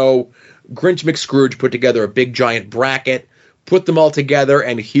the show, Grinch McScrooge, put together a big giant bracket, put them all together,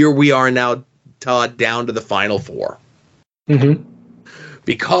 and here we are now, Todd, down to the final 4. Mm-hmm.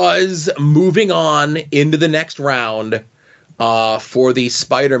 Because moving on into the next round for the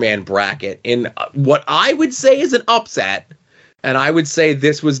Spider-Man bracket, in what I would say is an upset, and I would say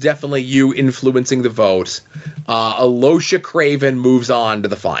this was definitely you influencing the vote, Alosha Craven moves on to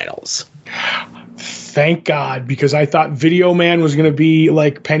the finals. Thank God, because I thought Video Man was going to be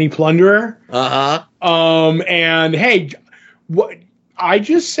like Penny Plunderer. Uh-huh. And hey, what I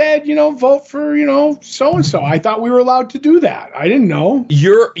just said, vote for, so-and-so. I thought we were allowed to do that. I didn't know.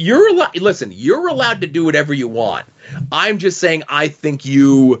 You're allowed. Listen, you're allowed to do whatever you want. I'm just saying, I think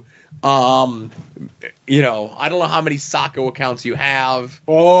you, I don't know how many Sacco accounts you have.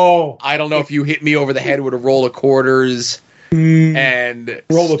 Oh. I don't know if you hit me over the head with a roll of quarters and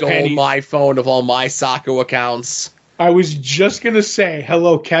stole my phone of all my Sacco accounts. I was just going to say,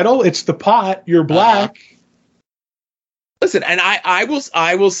 hello, Kettle. It's the pot. You're black. Listen, and I will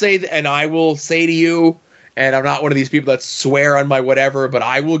say to you, and I'm not one of these people that swear on my whatever, but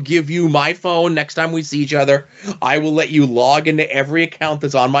I will give you my phone next time we see each other. I will let you log into every account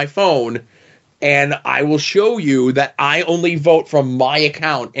that's on my phone, and I will show you that I only vote from my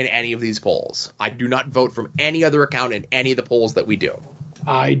account in any of these polls. I do not vote from any other account in any of the polls that we do.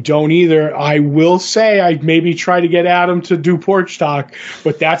 I don't either. I will say I maybe try to get Adam to do Porch Talk,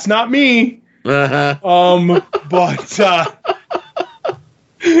 but that's not me. Uh-huh. But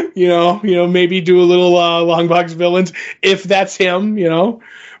maybe do a little Longbox Villains if that's him,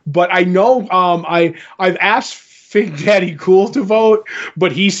 But I know I've asked Fig Daddy Cool to vote,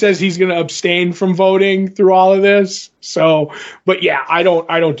 but he says he's going to abstain from voting through all of this. So, but yeah, I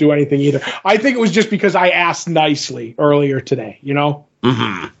don't do anything either. I think it was just because I asked nicely earlier today,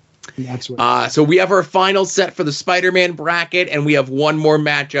 Mm-hmm. That's what. So we have our final set for the Spider-Man bracket, and we have one more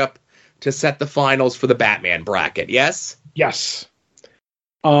matchup to set the finals for the Batman bracket. Yes? Yes.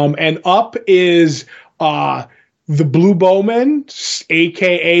 And up is the Blue Bowman,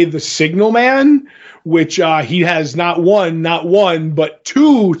 aka the Signal Man, which he has not one, but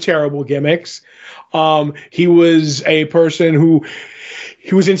two terrible gimmicks. He was a person who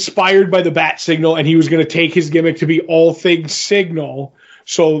he was inspired by the bat signal, and he was going to take his gimmick to be all things signal.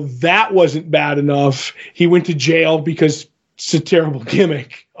 So that wasn't bad enough. He went to jail because it's a terrible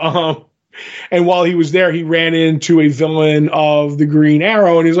gimmick. And while he was there, he ran into a villain of the Green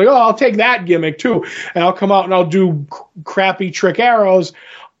Arrow, and he's like, oh, I'll take that gimmick too. And I'll come out and I'll do crappy trick arrows.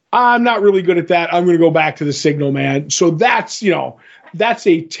 I'm not really good at that. I'm going to go back to the Signal Man. So that's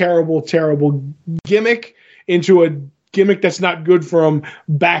a terrible, terrible gimmick into a gimmick that's not good for him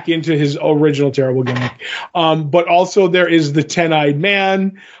back into his original terrible gimmick. But also there is the 10-eyed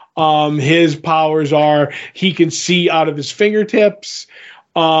man. His powers are he can see out of his fingertips,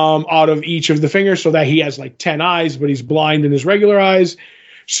 out of each of the fingers, so that he has like 10 eyes, but he's blind in his regular eyes.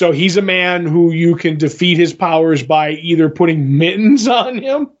 So he's a man who you can defeat his powers by either putting mittens on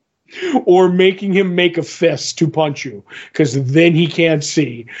him or making him make a fist to punch you, because then he can't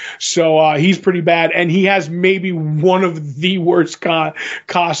see. So he's pretty bad, and he has maybe one of the worst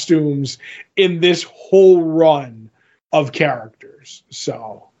costumes in this whole run of characters.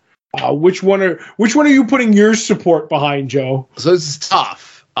 So which one are you putting your support behind, Joe? So this is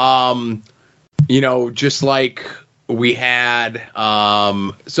tough. Just like we had.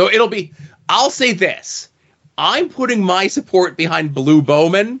 So it'll be. I'll say this. I'm putting my support behind Blue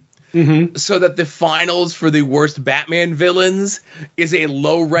Bowman. Mm-hmm. So that the finals for the worst Batman villains is a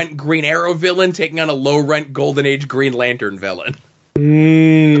low-rent Green Arrow villain taking on a low-rent Golden Age Green Lantern villain.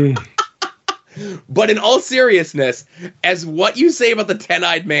 But in all seriousness, as what you say about the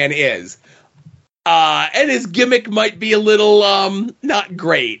 10-eyed man is, and his gimmick might be a little not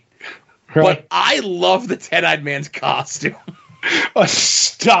great, right. But I love the 10-eyed man's costume.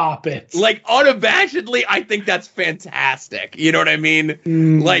 Stop it. Like, unabashedly, I think that's fantastic. You know what I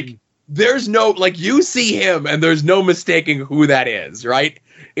mean? Like, there's no, like, you see him and there's no mistaking who that is, right?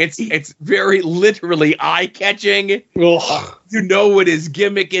 It's very literally eye-catching. You know what his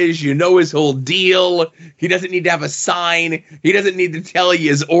gimmick is. You know his whole deal. He doesn't need to have a sign. He doesn't need to tell you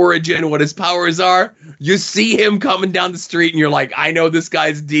his origin, what his powers are. You see him coming down the street and you're like, I know this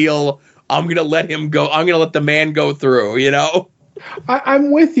guy's deal. I'm going to let him go. I'm going to let the man go through, you know?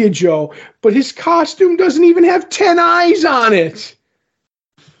 I'm with you, Joe, but his costume doesn't even have 10 eyes on it.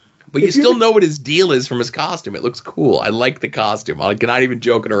 But you still know what his deal is from his costume. It looks cool. I like the costume. I'm not even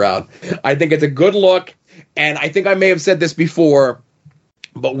joking around. I think it's a good look, and I think I may have said this before,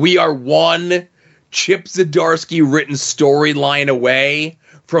 but we are one Chip Zdarsky written storyline away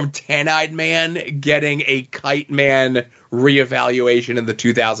from 10-Eyed Man getting a Kite Man reevaluation in the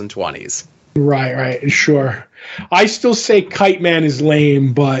 2020s. Right, sure. I still say Kite Man is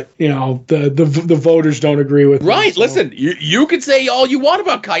lame, but the voters don't agree with me. Right, so. Listen, you could say all you want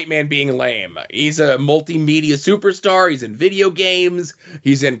about Kite Man being lame. He's a multimedia superstar. He's in video games.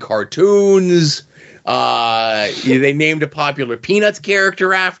 He's in cartoons. They named a popular Peanuts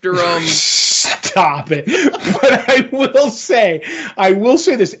character after him. Stop it. But I will say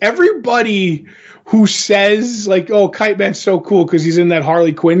this. Everybody who says, like, oh, Kite Man's so cool because he's in that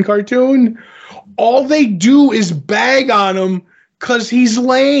Harley Quinn cartoon, all they do is bag on him because he's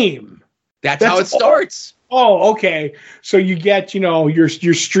lame. That's how it starts. Oh, okay. So you get, your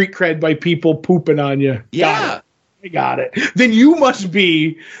street cred by people pooping on you. Yeah. I got it. Then you must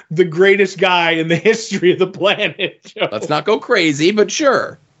be the greatest guy in the history of the planet, Joe. Let's not go crazy, but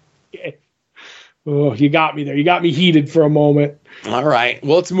sure. Okay. Oh, you got me there. You got me heated for a moment. All right.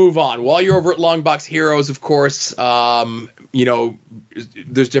 Well, let's move on. While you're over at Longbox Heroes, of course, there's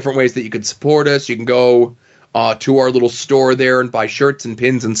different ways that you can support us. You can go to our little store there and buy shirts and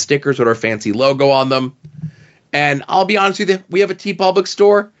pins and stickers with our fancy logo on them. And I'll be honest with you, we have a TeePublic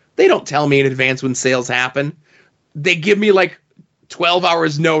store. They don't tell me in advance when sales happen. They give me like 12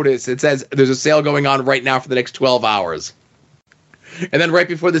 hours notice. It says there's a sale going on right now for the next 12 hours. And then right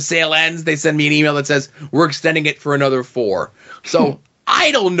before the sale ends, they send me an email that says, we're extending it for another 4. So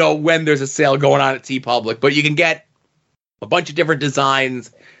I don't know when there's a sale going on at TeePublic, but you can get a bunch of different designs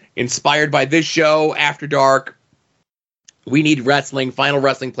inspired by this show, After Dark, We Need Wrestling, Final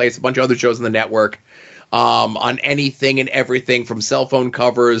Wrestling Place, a bunch of other shows on the network, on anything and everything from cell phone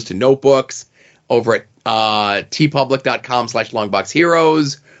covers to notebooks over at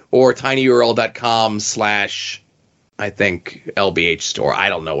tpublic.com/longboxheroes or tinyurl.com/ I think LBH store. I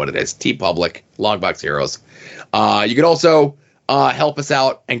don't know what it is. TeePublic, Longbox Heroes. You can also help us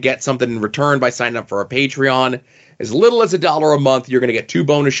out and get something in return by signing up for our Patreon. As little as $1 a month, you're going to get 2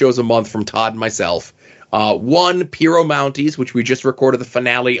 bonus shows a month from Todd and myself. One, Pyro Mounties, which we just recorded the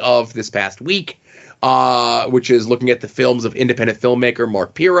finale of this past week. which is looking at the films of independent filmmaker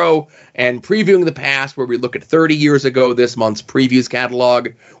Mark Pirro, and Previewing the Past, where we look at 30 years ago, this month's previews catalog.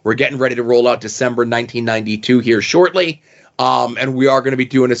 We're getting ready to roll out December 1992 here shortly. And we are going to be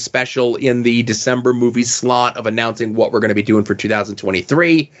doing a special in the December movie slot of announcing what we're going to be doing for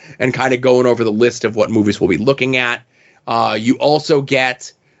 2023 and kind of going over the list of what movies we'll be looking at. You also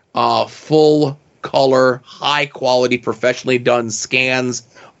get full color, high quality, professionally done scans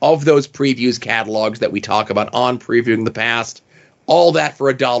of those previews catalogs that we talk about on Previewing the Past. All that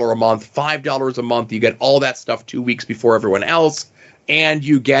for $1 a month, $5 a month. You get all that stuff 2 weeks before everyone else. And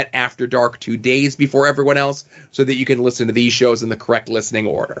you get After Dark 2 days before everyone else so that you can listen to these shows in the correct listening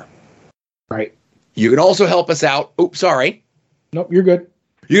order. Right. You can also help us out. Oops, sorry. Nope, you're good.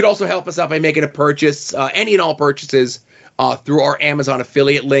 You can also help us out by making a purchase, any and all purchases, through our Amazon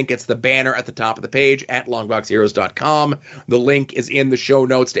affiliate link. It's the banner at the top of the page at longboxheroes.com. The link is in the show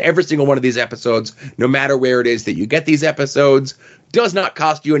notes to every single one of these episodes, no matter where it is that you get these episodes. Does not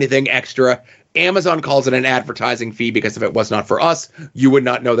cost you anything extra. Amazon calls it an advertising fee because if it was not for us, you would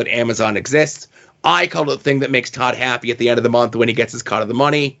not know that Amazon exists. I call it the thing that makes Todd happy at the end of the month when he gets his cut of the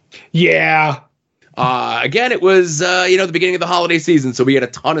money. Yeah. Again, it was, the beginning of the holiday season, so we had a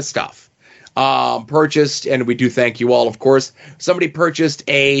ton of stuff purchased, and we do thank you all, of course. Somebody purchased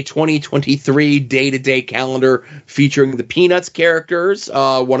a 2023 day-to-day calendar featuring the Peanuts characters,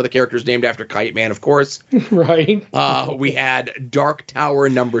 one of the characters named after Kite Man, of course. Right. We had Dark Tower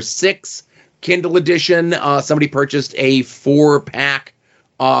 #6 Kindle edition. Somebody purchased a 4-pack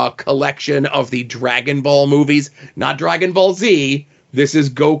collection of the Dragon Ball movies, not Dragon Ball Z. This is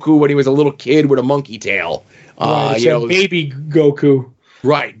Goku when he was a little kid with a monkey tail. Baby Goku.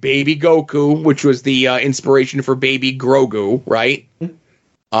 Right, Baby Goku, which was the inspiration for Baby Grogu, right?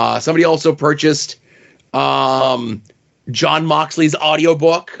 Somebody also purchased John Moxley's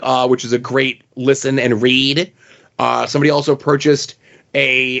audiobook, which is a great listen and read. Somebody also purchased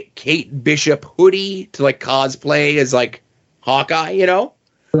a Kate Bishop hoodie to cosplay as Hawkeye,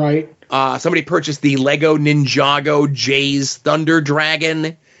 Right. Somebody purchased the Lego Ninjago Jay's Thunder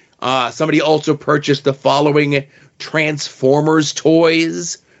Dragon. Somebody also purchased the following Transformers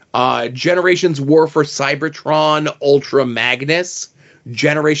toys: Generations War for Cybertron Ultra Magnus,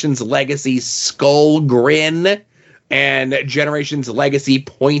 Generations Legacy Skull Grin, and Generations Legacy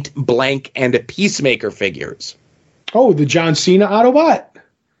Point Blank and Peacemaker figures. Oh, the John Cena Autobot.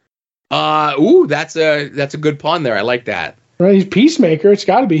 That's a good pun there. I like that. Right, he's Peacemaker. It's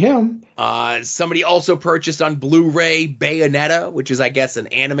got to be him. Somebody also purchased on Blu-ray Bayonetta, which is, I guess, an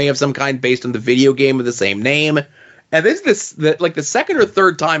anime of some kind based on the video game of the same name. And this is the second or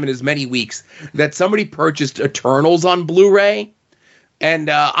third time in as many weeks that somebody purchased Eternals on Blu-ray. And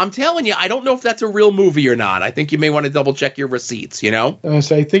I'm telling you, I don't know if that's a real movie or not. I think you may want to double check your receipts, So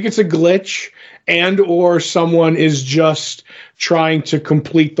I think it's a glitch, and or someone is just trying to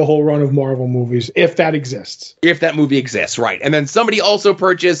complete the whole run of Marvel movies, if that exists. If that movie exists, right. And then somebody also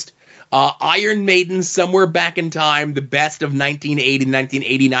purchased Iron Maiden Somewhere Back in Time, the best of 1980 and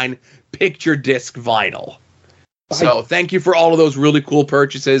 1989 picture disc vinyl. So thank you for all of those really cool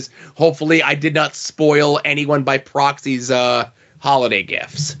purchases. Hopefully I did not spoil anyone by proxy's holiday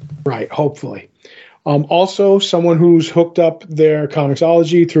gifts. Right, hopefully. Also, someone who's hooked up their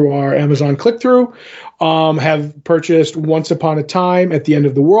Comixology through our Amazon click-through have purchased Once Upon a Time at the End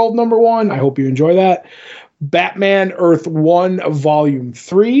of the World #1. I hope you enjoy that. Batman Earth 1 Volume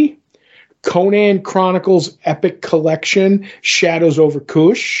 3. Conan Chronicles Epic Collection Shadows Over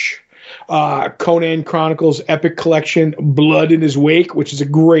Kush. Conan Chronicles Epic Collection Blood in His Wake, which is a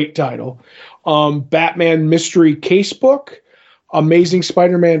great title. Batman Mystery Casebook. Amazing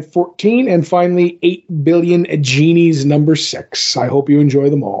Spider-Man 14, and finally 8 Billion Genies #6. I hope you enjoy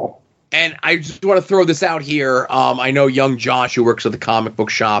them all. And I just want to throw this out here. I know young Josh, who works at the comic book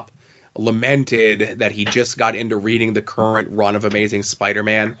shop, lamented that he just got into reading the current run of Amazing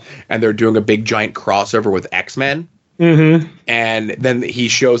Spider-Man, and they're doing a big giant crossover with X-Men. Mm-hmm. And then he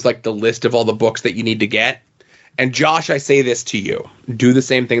shows the list of all the books that you need to get. And Josh, I say this to you. Do the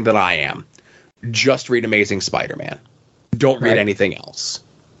same thing that I am. Just read Amazing Spider-Man. Don't read anything else.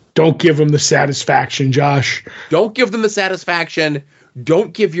 Don't give them the satisfaction, Josh. Don't give them the satisfaction.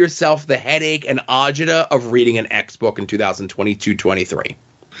 Don't give yourself the headache and agita of reading an X book in 2022-23. Do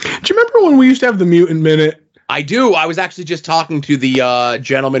you remember when we used to have the Mutant Minute? I do. I was actually just talking to the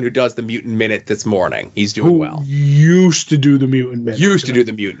gentleman who does the Mutant Minute this morning. He's doing well. Used to do the Mutant Minute. Used to do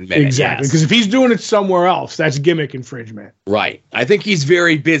the Mutant Minute. Exactly. Because if he's doing it somewhere else, that's gimmick infringement. Right. I think he's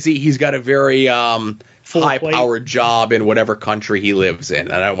very busy. He's got a very high-powered job in whatever country he lives in.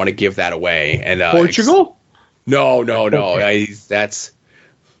 And I don't want to give that away. And Portugal? No. Okay. That's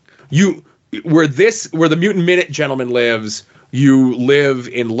you. where the Mutant Minute gentleman lives, you live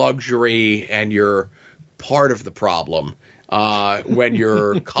in luxury and you're part of the problem. When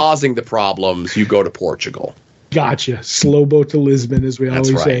you're causing the problems, you go to Portugal. Gotcha. Slow boat to Lisbon, as we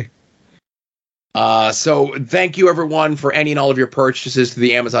always say. So thank you, everyone, for any and all of your purchases through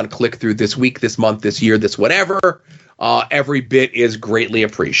the Amazon click-through this week, this month, this year, this whatever. Every bit is greatly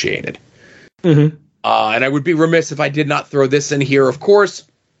appreciated. Mm-hmm. And I would be remiss if I did not throw this in here, of course.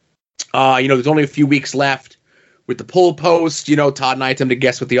 There's only a few weeks left with the poll post. Todd and I attempt to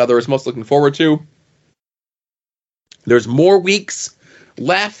guess what the other is most looking forward to. There's more weeks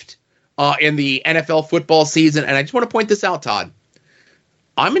left in the NFL football season. And I just want to point this out, Todd.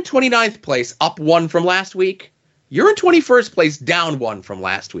 I'm in 29th place, up 1 from last week. You're in 21st place, down 1 from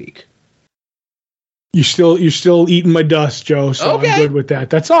last week. You're still eating my dust, Joe, so okay. I'm good with that.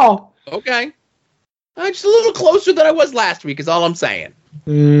 That's all. Okay. I'm just a little closer than I was last week is all I'm saying.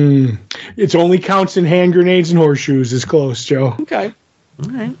 It only counts in hand grenades and horseshoes is close, Joe. Okay. All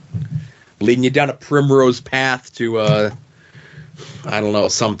right. Leading you down a primrose path to, I don't know,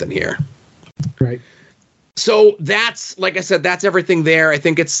 something here. Right. So that's, like I said, that's everything there. I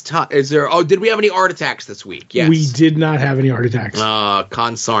think it's did we have any art attacks this week? Yes. We did not have any art attacks.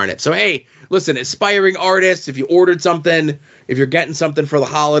 Consarn it. So, hey, listen, aspiring artists, if you ordered something, if you're getting something for the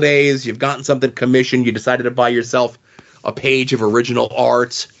holidays, you've gotten something commissioned, you decided to buy yourself a page of original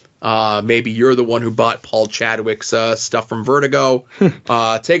art. Maybe you're the one who bought Paul Chadwick's stuff from Vertigo.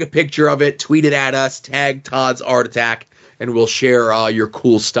 Take a picture of it, tweet it at us, tag Todd's Art Attack, and we'll share your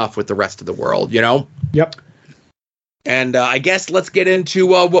cool stuff with the rest of the world, Yep. And I guess let's get into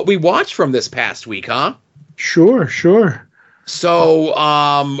what we watched from this past week, huh? Sure. So,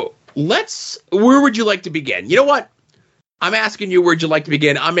 where would you like to begin? You know what? I'm asking you where'd you like to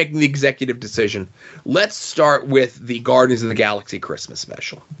begin. I'm making the executive decision. Let's start with the Guardians of the Galaxy Christmas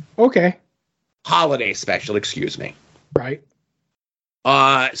special. Okay. Holiday special, excuse me. Right.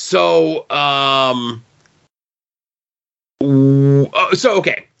 Okay.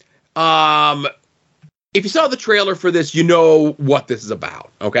 If you saw the trailer for this, you know what this is about,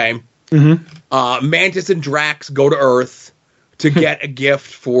 okay? Mm-hmm. Mantis and Drax go to Earth to get a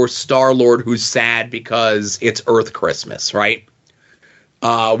gift for Star-Lord, who's sad because it's Earth Christmas, right?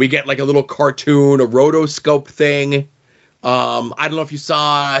 We get like a little cartoon, a rotoscope thing. I don't know if you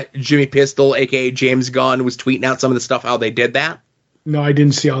saw Jimmy Pistol, a.k.a. James Gunn, was tweeting out some of the stuff, how they did that. No, I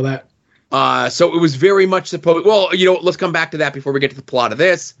didn't see all that. So it was very much supposed... Well, let's come back to that before we get to the plot of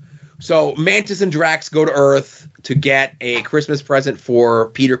this. So Mantis and Drax go to Earth to get a Christmas present for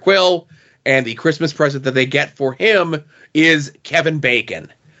Peter Quill, and the Christmas present that they get for him is Kevin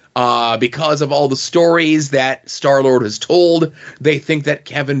Bacon. Because of all the stories that Star-Lord has told, they think that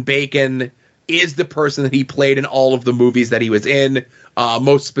Kevin Bacon is the person that he played in all of the movies that he was in,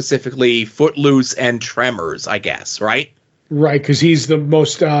 most specifically Footloose and Tremors, I guess, right? Right, because he's the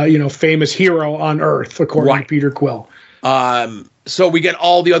most famous hero on Earth, according to Peter Quill. So we get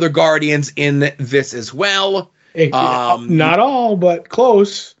all the other Guardians in this as well. Not all, but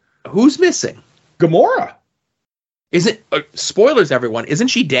close. Who's missing? Gamora. Isn't spoilers, everyone? Isn't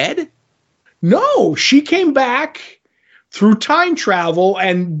she dead? No, she came back through time travel,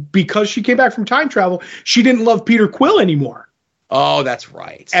 and because she came back from time travel, she didn't love Peter Quill anymore. Oh, that's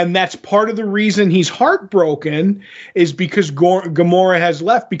right. And that's part of the reason he's heartbroken is because Gamora has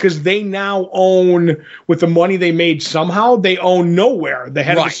left, because they now own, with the money they made somehow, they own Nowhere, the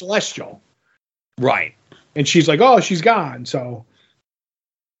head of the Celestial. Right. And she's like, oh, she's gone, so.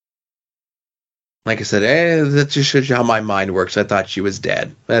 Like I said, that just shows you how my mind works. I thought she was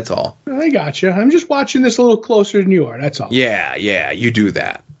dead. That's all. I got you. I'm just watching this a little closer than you are, that's all. Yeah, you do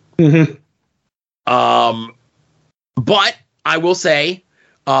that. Mm-hmm. But I will say,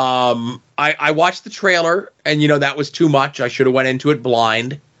 I watched the trailer, and that was too much. I should have went into it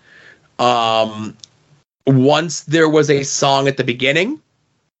blind. Once there was a song at the beginning,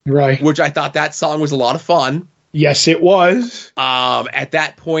 right, which I thought that song was a lot of fun. Yes, it was. At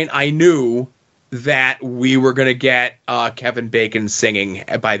that point, I knew that we were going to get Kevin Bacon singing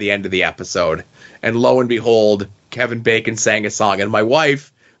by the end of the episode, and lo and behold, Kevin Bacon sang a song, and my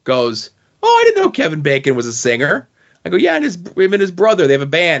wife goes, "Oh, I didn't know Kevin Bacon was a singer." I go, yeah, and him and his brother, they have a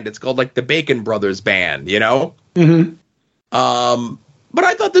band. It's called like the Bacon Brothers Band, Mm-hmm. But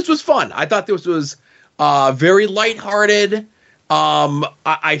I thought this was fun. I thought this was very lighthearted.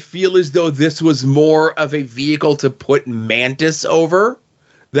 I feel as though this was more of a vehicle to put Mantis over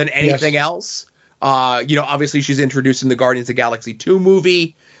than anything else. Obviously she's introduced in the Guardians of the Galaxy 2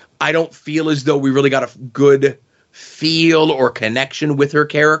 movie. I don't feel as though we really got a good feel or connection with her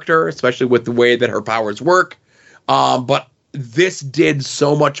character, especially with the way that her powers work. But this did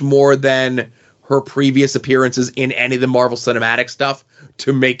so much more than her previous appearances in any of the Marvel Cinematic stuff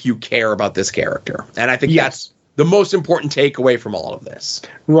to make you care about this character. And I think that's the most important takeaway from all of this.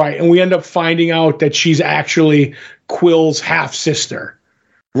 Right. And we end up finding out that she's actually Quill's half-sister.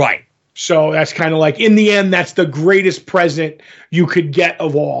 Right. So that's kind of like, in the end, that's the greatest present you could get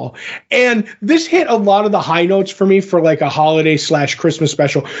of all. And this hit a lot of the high notes for me for like a holiday/Christmas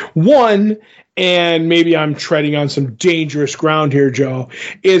special. One, and maybe I'm treading on some dangerous ground here, Joe,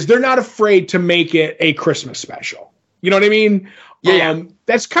 is they're not afraid to make it a Christmas special. You know what I mean? Yeah.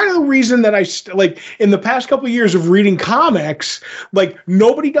 That's kind of the reason that I like in the past couple of years of reading comics, like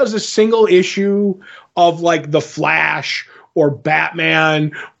nobody does a single issue of like The Flash or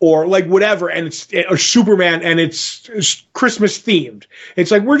Batman or like whatever, and it's or Superman, and it's Christmas themed.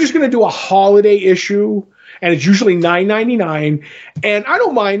 It's like, we're just going to do a holiday issue, and it's usually $9.99, and I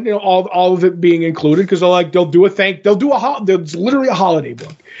don't mind, you know, all of it being included, because it's literally a holiday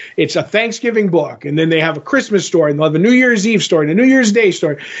book. It's a Thanksgiving book, and then they have a Christmas story, and they'll have a New Year's Eve story, and a New Year's Day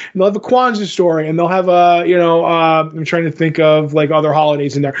story, and they'll have a Kwanzaa story, and they'll have I'm trying to think of like other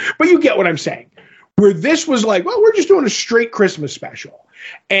holidays in there, but you get what I'm saying. Where this was like, well, we're just doing a straight Christmas special.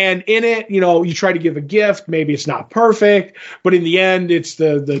 And in it, you know, you try to give a gift. Maybe it's not perfect, but in the end, it's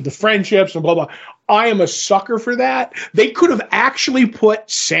the friendships and blah, blah. I am a sucker for that. They could have actually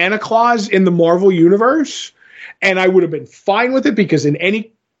put Santa Claus in the Marvel universe, and I would have been fine with it, because in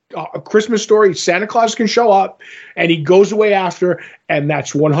any Christmas story, Santa Claus can show up and he goes away after, and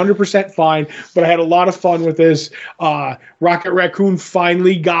that's 100% fine. But I had a lot of fun with this. Rocket Raccoon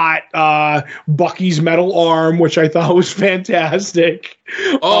finally got Bucky's metal arm, which I thought was fantastic.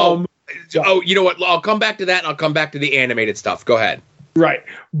 You know what? I'll come back to that, and I'll come back to the animated stuff. Go ahead. Right.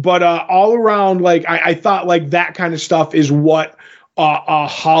 But all around, like, I thought like that kind of stuff is what a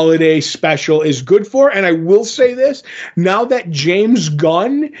holiday special is good for. And I will say this, now that James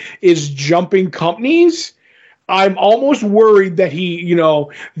Gunn is jumping companies, I'm almost worried that he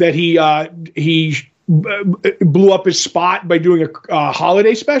blew up his spot by doing a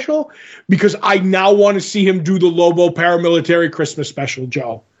holiday special, because I now want to see him do the Lobo paramilitary Christmas special,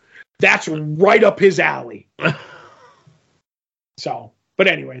 Joe. That's right up his alley. So, but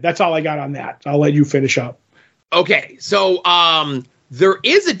anyway, that's all I got on that. I'll let you finish up. Okay, so there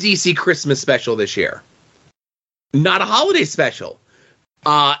is a DC Christmas special this year. Not a holiday special.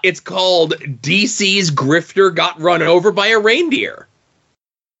 It's called DC's Grifter Got Run Over by a Reindeer.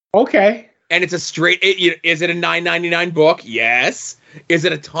 Okay. And it's a straight... Is it a $9.99 book? Yes. Is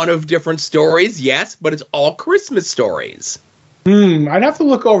it a ton of different stories? Yes, but it's all Christmas stories. I'd have to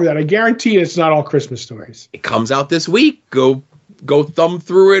look over that. I guarantee it's not all Christmas stories. It comes out this week. Go thumb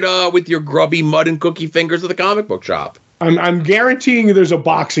through it with your grubby mud and cookie fingers at the comic book shop. I'm guaranteeing you there's a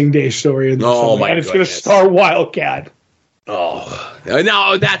Boxing Day story in this. Oh, my and it's going to star Wildcat. Oh,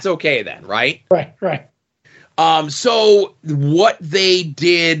 no, that's okay then, right? Right. So what they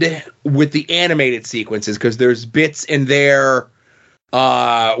did with the animated sequences, because there's bits in there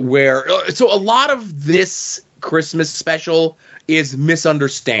where... So a lot of this Christmas special is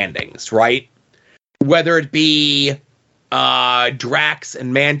misunderstandings, right? Whether it be Drax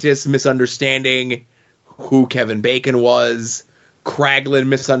and Mantis misunderstanding who Kevin Bacon was, Kraglin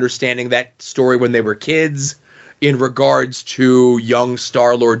misunderstanding that story when they were kids, in regards to young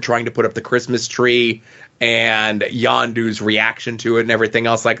Star-Lord trying to put up the Christmas tree, and Yondu's reaction to it and everything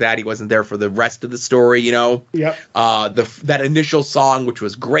else like that. He wasn't there for the rest of the story, you know? Yep. That initial song, which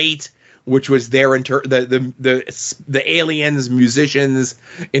was great, which was their the aliens musicians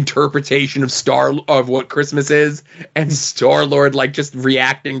interpretation of what Christmas is, and Star-Lord like just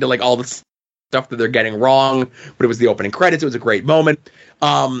reacting to like all the stuff that they're getting wrong, but it was the opening credits. It was a great moment.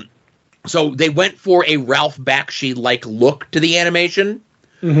 So they went for a Ralph Bakshi like look to the animation,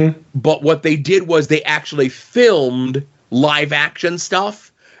 but what they did was they actually filmed live action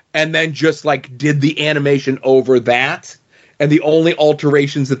stuff and then just like did the animation over that. And the only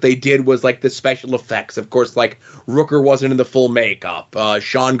alterations that they did was like the special effects. Of course, like Rooker wasn't in the full makeup.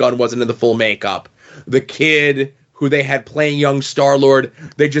 Sean Gunn wasn't in the full makeup. The kid who they had playing young Star-Lord,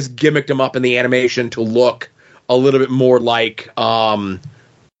 they just gimmicked him up in the animation to look a little bit more like,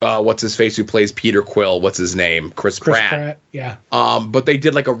 what's his face who plays Peter Quill? What's his name? Chris Pratt. Yeah. But they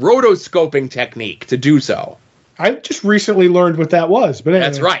did like a rotoscoping technique to do so. I just recently learned what that was. But anyway.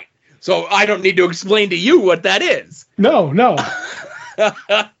 That's right. So I don't need to explain to you what that is. No.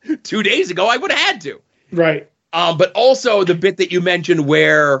 2 days ago, I would have had to. Right. But also the bit that you mentioned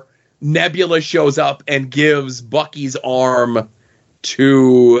where Nebula shows up and gives Bucky's arm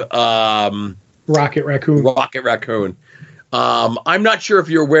to Rocket Raccoon. I'm not sure if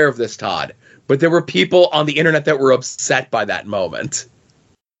you're aware of this, Todd, but there were people on the internet that were upset by that moment.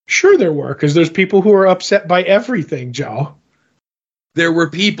 Sure there were, because there's people who are upset by everything, Joe. There were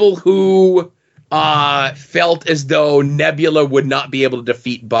people who felt as though Nebula would not be able to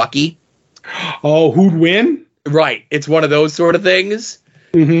defeat Bucky. Oh, who'd win? Right. It's one of those sort of things.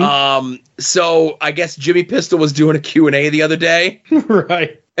 Mm-hmm. So I guess Jimmy Pistol was doing a Q&A the other day.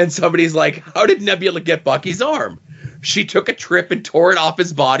 Right. And somebody's like, how did Nebula get Bucky's arm? She took a trip and tore it off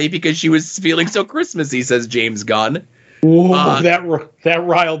his body because she was feeling so Christmassy, says James Gunn. Whoa, that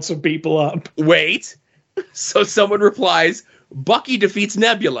riled some people up. Wait. So someone replies, Bucky defeats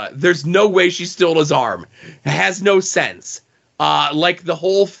Nebula. There's no way she stole his arm. It has no sense. Like the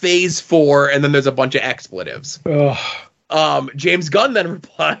whole Phase 4, and then there's a bunch of expletives. James Gunn then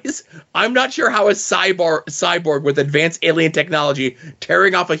replies, I'm not sure how a cyborg with advanced alien technology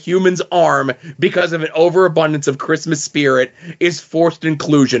tearing off a human's arm because of an overabundance of Christmas spirit is forced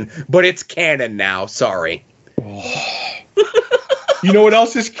inclusion, but it's canon now. Sorry. You know what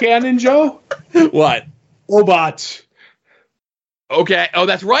else is canon, Joe? What? Robots. Okay. Oh,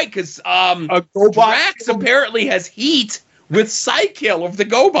 that's right, because Drax apparently has heat with Psykill of the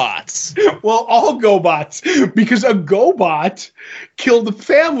GoBots. Well, all GoBots, because a GoBot killed a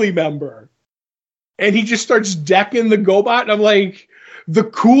family member. And he just starts decking the GoBot, and I'm like, the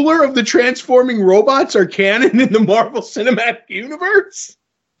cooler of the transforming robots are canon in the Marvel Cinematic Universe?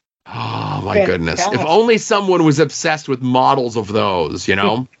 Oh, my goodness. If only someone was obsessed with models of those, you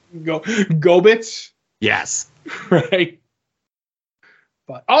know? GoBits? Yes. Right.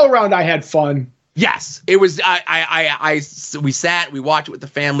 But all around, I had fun. Yes, it was. We sat, we watched it with the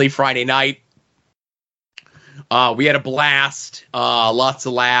family Friday night. We had a blast, lots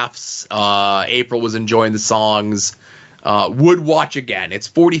of laughs. April was enjoying the songs. Would watch again. It's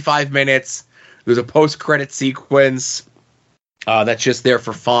 45 minutes. There's a post-credit sequence that's just there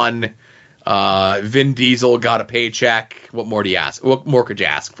for fun. Vin Diesel got a paycheck. What more do you ask? What more could you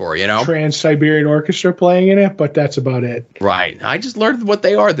ask for, you know? Trans-Siberian Orchestra playing in it, but that's about it. Right. I just learned what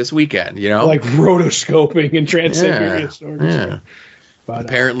they are this weekend, you know? Like rotoscoping and Trans-Siberian Orchestra. Yeah. But,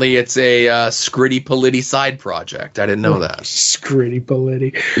 apparently it's a Scritty Politti side project. I didn't know that. Scritty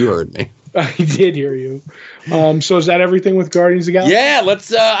Politti. You heard me. I did hear you. So is that everything with Guardians of the Galaxy? Yeah,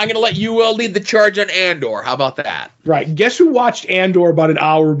 let's. I'm going to let you lead the charge on Andor. How about that? Right. Guess who watched Andor about an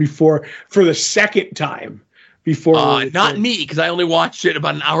hour before for the second time? Not me, because I only watched it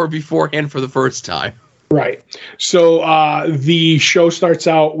about an hour beforehand for the first time. Right. So the show starts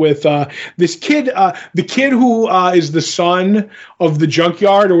out with this kid, the kid who is the son of the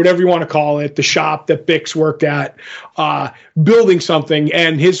junkyard or whatever you want to call it, the shop that Bix worked at, building something.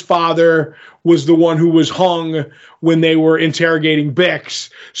 And his father was the one who was hung when they were interrogating Bix.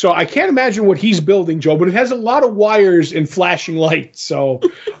 So I can't imagine what he's building, Joe, but it has a lot of wires and flashing lights. So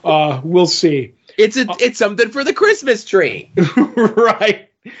we'll see. It's something for the Christmas tree. Right.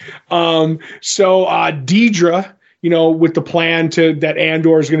 So Deidre, you know, with the plan that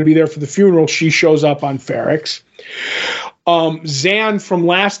Andor is going to be there for the funeral, she shows up on Ferrix. Zan from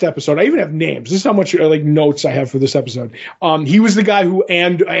last episode, I even have names. This is how much like notes I have for this episode. He was the guy who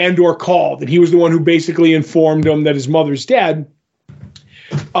Andor called, and he was the one who basically informed him that his mother's dead.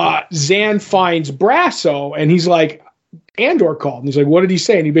 Zan finds Brasso, and he's like, Andor called. And he's like, what did he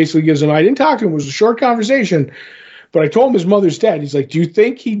say? And he basically gives him, I didn't talk to him. It was a short conversation. But I told him his mother's dead. He's like, do you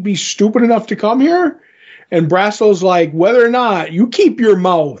think he'd be stupid enough to come here? And Brasso's like, whether or not, you keep your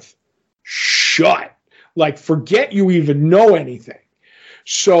mouth shut. Like, forget you even know anything.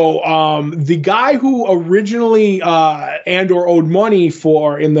 So the guy who originally Andor owed money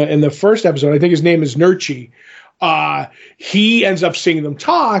for in the first episode, I think his name is Nurchi, he ends up seeing them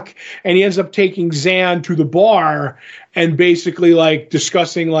talk, and he ends up taking Zan to the bar and basically like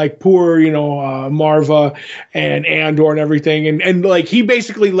discussing like poor, you know, Marva and Andor and everything. And like he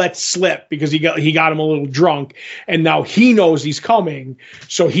basically let slip because he got him a little drunk, and now he knows he's coming.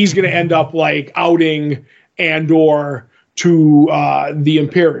 So he's going to end up like outing Andor to the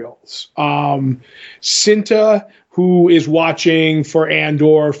Imperials. Cinta, who is watching for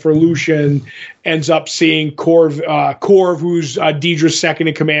Andor for Lucian, ends up seeing Korv, who's Deidre's second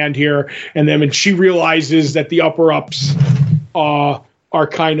in command here, and then when she realizes that the upper ups are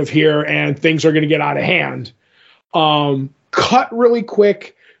kind of here and things are going to get out of hand. Cut really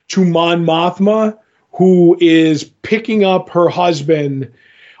quick to Mon Mothma, who is picking up her husband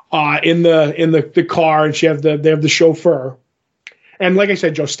in the car, and they have the chauffeur. And like I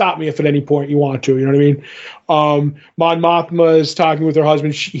said, Joe, stop me if at any point you want to. You know what I mean? Mon Mothma is talking with her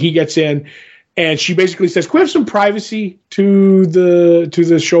husband. He gets in, and she basically says, "Can we have some privacy?" to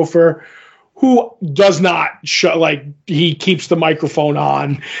the chauffeur, who does not he keeps the microphone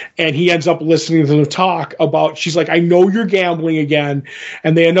on, and he ends up listening to them talk about, she's like, I know you're gambling again.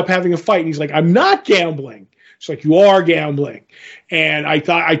 And they end up having a fight. And he's like, I'm not gambling. She's like, you are gambling. And I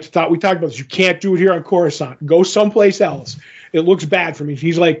thought we talked about this. You can't do it here on Coruscant. Go someplace else. It looks bad for me.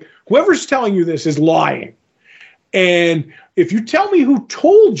 He's like, whoever's telling you this is lying. And if you tell me who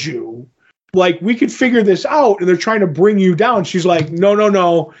told you, like, we could figure this out, and they're trying to bring you down. She's like,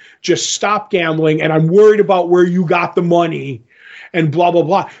 no, just stop gambling, and I'm worried about where you got the money, and blah, blah,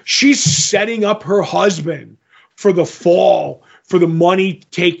 blah. She's setting up her husband for the fall, for the money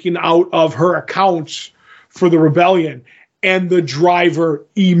taken out of her accounts for the rebellion. And the driver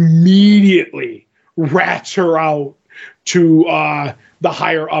immediately rats her out to the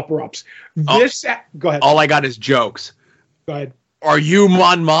higher upper-ups. Go ahead. All I got is jokes. Go ahead. Are you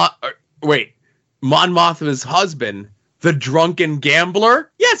Mon Mothma's husband, the drunken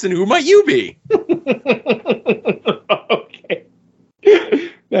gambler? Yes, and who might you be? Okay.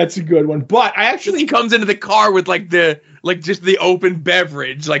 That's a good one. But I actually... He comes into the car with just the open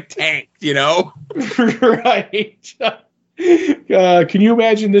beverage, tanked, Right. Can you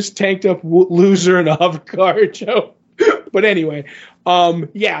imagine this tanked up loser in a hover car, Joe? But anyway,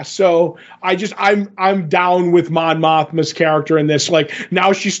 so I'm down with Mon Mothma's character in this.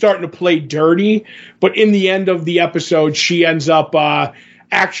 Now she's starting to play dirty, but in the end of the episode, she ends up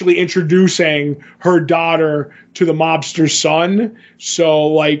actually introducing her daughter to the mobster's son.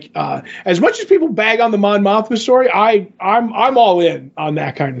 So as much as people bag on the Mon Mothma story, I'm all in on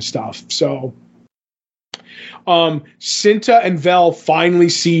that kind of stuff. So Cinta and Vel finally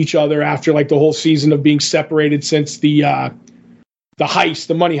see each other after the whole season of being separated since the heist,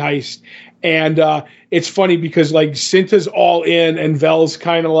 the money heist. And it's funny because Cinta's all in and Vel's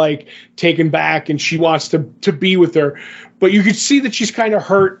kind of taken back, and she wants to be with her. But you could see that she's kind of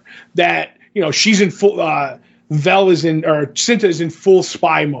hurt that, she's in full, Cinta is in full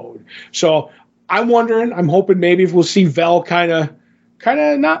spy mode. So I'm hoping maybe if we'll see Vel kind of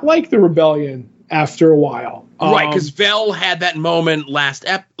not like the rebellion after a while. Right, because Vel had that moment last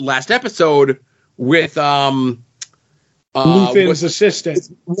episode with Luthen's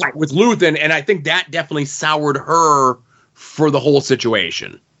assistant. Right, with Luthen, and I think that definitely soured her for the whole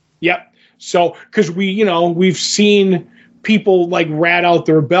situation. Yep. So, because we've seen people rat out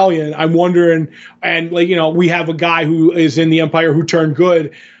the rebellion. I'm wondering, and we have a guy who is in the Empire who turned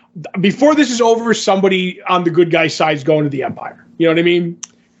good. Before this is over, somebody on the good guy side is going to the Empire. You know what I mean?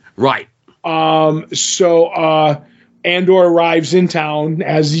 Right. So Andor arrives in town,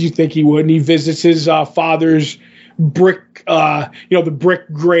 as you think he would, and he visits his father's brick, the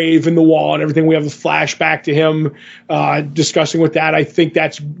brick grave in the wall and everything. We have a flashback to him discussing with that. I think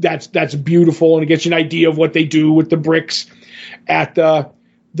that's beautiful, and it gets you an idea of what they do with the bricks at the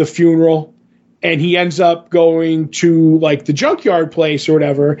funeral. And he ends up going to the junkyard place or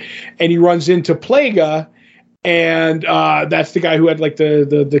whatever, and he runs into Plaga. And that's the guy who had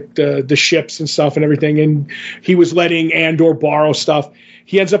the ships and stuff and everything, and he was letting Andor borrow stuff.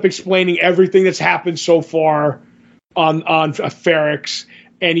 He ends up explaining everything that's happened so far on Ferrix,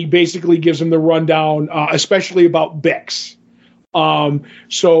 and he basically gives him the rundown, especially about Bix.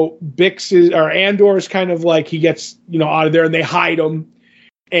 So Andor is kind of he gets out of there, and they hide him,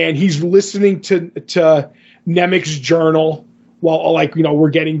 and he's listening to Nemik's journal. While we're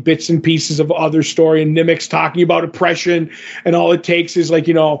getting bits and pieces of other story, and Nemik's talking about oppression, and all it takes is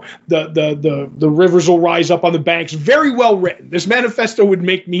the rivers will rise up on the banks. Very well written. This manifesto would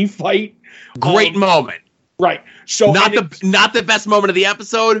make me fight. Great moment. Right. So not the best moment of the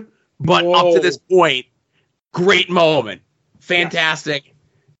episode, but up to this point, great moment. Fantastic.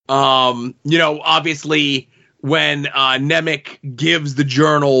 Yeah. Obviously when Nemik gives the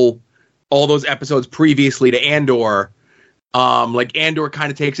journal all those episodes previously to Andor. Andor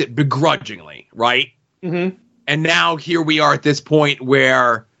kind of takes it begrudgingly, right? Mm-hmm. And now here we are at this point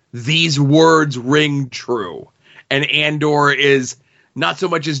where these words ring true. And Andor is not so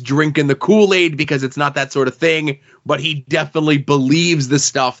much as drinking the Kool-Aid because it's not that sort of thing, but he definitely believes the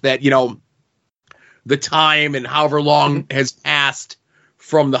stuff that, the time and however long has passed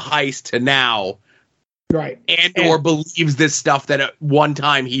from the heist to now. Right. Andor believes this stuff that at one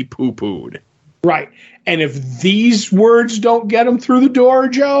time he poo-pooed. Right. And if these words don't get him through the door,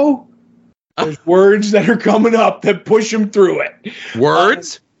 Joe, there's words that are coming up that push him through it.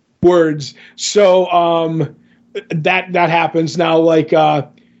 Words? Words. So that happens now.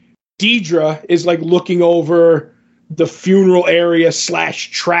 Deidre is looking over the funeral area /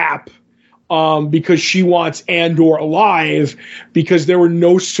 trap because she wants Andor alive because there were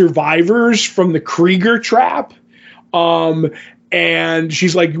no survivors from the Krieger trap. And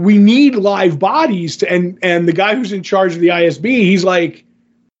she's like, we need live bodies to, and the guy who's in charge of the ISB, he's like,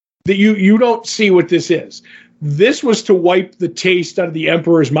 that you don't see what this is. This was to wipe the taste out of the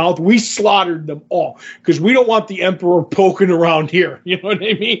Emperor's mouth. We slaughtered them all because we don't want the Emperor poking around here. You know what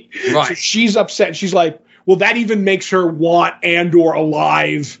I mean? Right. So she's upset. She's like, well, that even makes her want Andor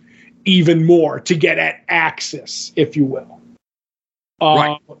alive even more to get at Axis, if you will.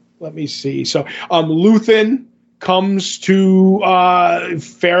 Right. Let me see. So Luthen comes to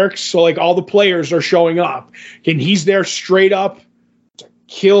Ferrix, so like all the players are showing up, and he's there straight up to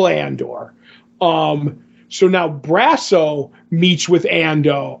kill Andor. So now Brasso meets with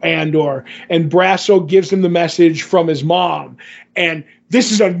Andor, and Brasso gives him the message from his mom. And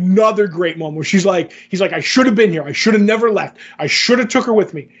this is another great moment where he's like, I should have been here. I should have never left. I should have took her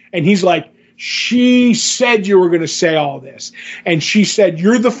with me. And he's like, she said you were going to say all this. And she said,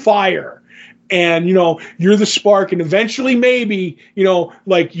 you're the fire. And, you're the spark. And eventually maybe,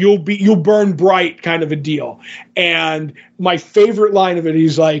 like you'll burn bright kind of a deal. And my favorite line of it,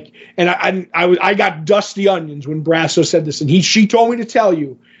 he's like, and I got dusty onions when Brasso said this. And she told me to tell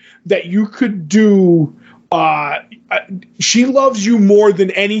you that you could do, she loves you more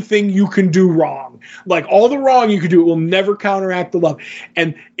than anything you can do wrong. Like all the wrong you could do, it will never counteract the love.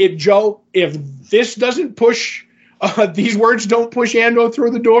 And Joe, if this doesn't push, these words don't push Andor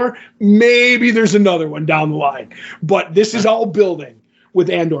through the door, maybe there's another one down the line. But this is all building with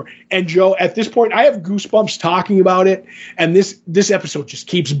Andor. And Joe, at this point, I have goosebumps talking about it. And this episode just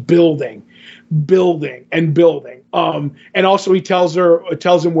keeps building. And also he tells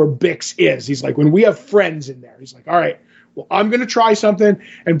him where Bix is. He's like, when we have friends in there, he's like, all right, well, I'm going to try something.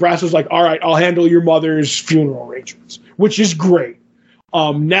 And Brasso's like, all right, I'll handle your mother's funeral arrangements, which is great.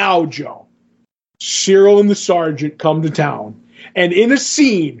 Now, Joe, Cyril and the sergeant come to town, and in a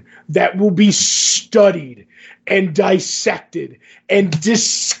scene that will be studied and dissected and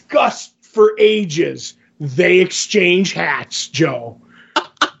discussed for ages, they exchange hats, Joe.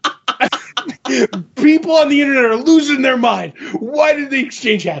 People on the internet are losing their mind. Why did they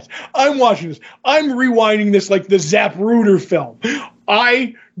exchange hats? I'm watching this. I'm rewinding this like the Zapruder film.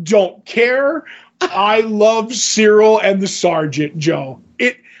 I don't care. I love Cyril and the sergeant, Joe.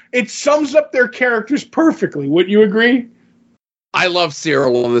 It sums up their characters perfectly. Wouldn't you agree? I love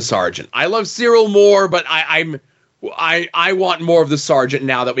Cyril and the sergeant. I love Cyril more, but I want more of the sergeant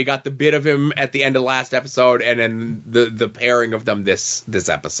now that we got the bit of him at the end of last episode, and then the pairing of them this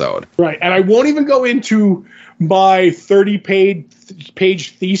episode. Right, and I won't even go into my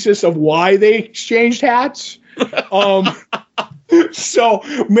 30-page thesis of why they exchanged hats. So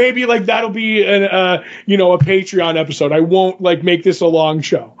maybe like that'll be a Patreon episode. I won't like make this a long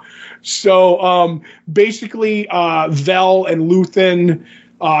show. So basically, Vel and Luthen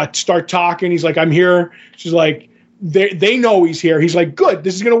start talking. He's like, I'm here. She's like, they know he's here. He's like, good,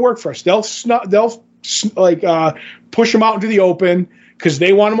 this is going to work for us. They'll push him out into the open because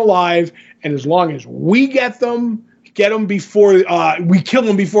they want him alive. And as long as we get him before we kill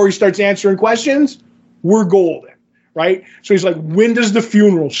him before he starts answering questions, we're golden. Right? So he's like, when does the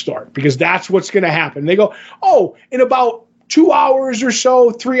funeral start? Because that's what's going to happen. They go, oh, in about 2 hours or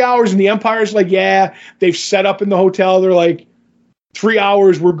so, 3 hours. And the Empire's like, yeah, they've set up in the hotel. They're like, 3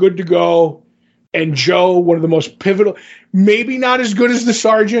 hours, we're good to go. And Joe, one of the most pivotal, maybe not as good as the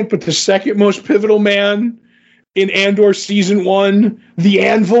sergeant, but the second most pivotal man in Andor season 1, the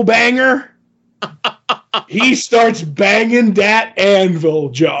anvil banger. He starts banging that anvil,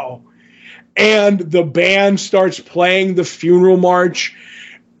 Joe. And the band starts playing the funeral march.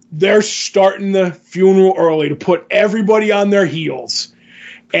 They're starting the funeral early to put everybody on their heels.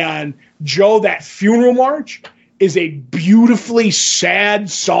 And Joe, that funeral march is a beautifully sad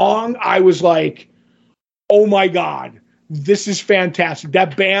song. I was like, oh my God, this is fantastic.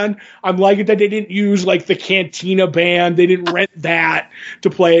 That band, I'm liking that they didn't use like the Cantina band. They didn't rent that to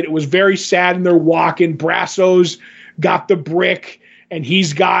play it. It was very sad, and they're walking. Brasso's got the brick, and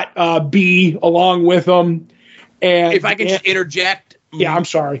he's got B along with him. And if I can just interject. Yeah, I'm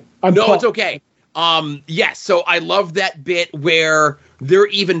sorry. It's okay. Yes, so I love that bit where they're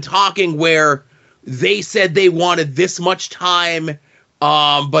even talking where they said they wanted this much time,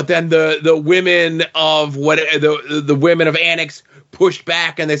 but then the women of the women of Annex pushed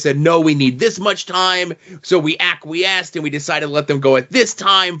back and they said, no, we need this much time. So we acquiesced and we decided to let them go at this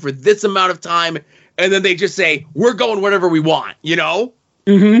time for this amount of time. And then they just say, we're going whatever we want,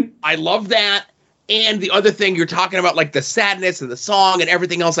 Mm-hmm. I love that. And the other thing you're talking about, like the sadness and the song and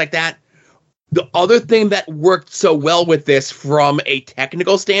everything else like that. The other thing that worked so well with this from a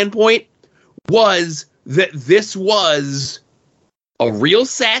technical standpoint was that this was a real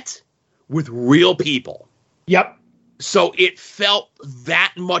set with real people. Yep. So it felt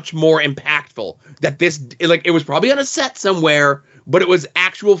that much more impactful that this, like, it was probably on a set somewhere, but it was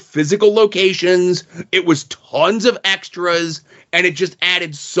actual physical locations. It was tons of extras, and it just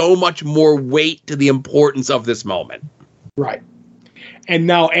added so much more weight to the importance of this moment. Right. And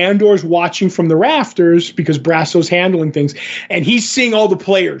now Andor's watching from the rafters because Brasso's handling things, and he's seeing all the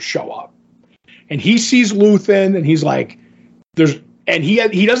players show up. And he sees Luthen, and he's like,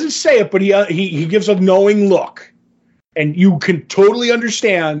 he doesn't say it, but he gives a knowing look. And you can totally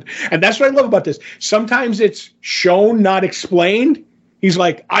understand. And that's what I love about this. Sometimes it's shown, not explained. He's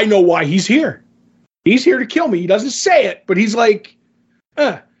like, I know why he's here. He's here to kill me. He doesn't say it, but he's like,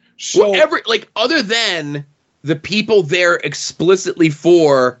 So other than the people there explicitly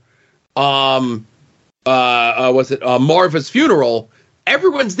for Marva's funeral,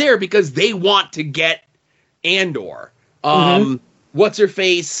 everyone's there because they want to get Andor. What's her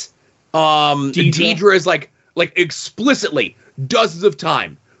face? Deidre is like explicitly dozens of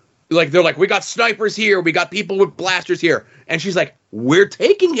time. Like, they're like, we got snipers here, we got people with blasters here. And she's like, we're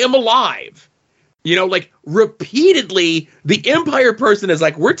taking him alive. You know, like, repeatedly, the Empire person is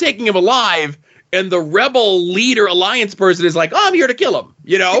like, we're taking him alive. And the Rebel leader alliance person is like, oh, I'm here to kill him.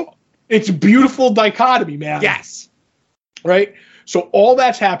 You know? It's a beautiful dichotomy, man. Yes. Right? So all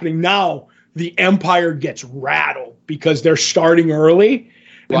that's happening now, the Empire gets rattled because they're starting early.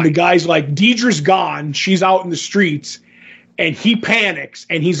 And the guy's like, Deidre's gone. She's out in the streets. And he panics.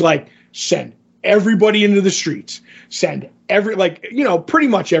 And he's like, send everybody into the streets. Send pretty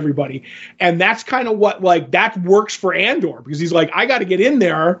much everybody. And that's kind of what, that works for Andor. Because he's like, I got to get in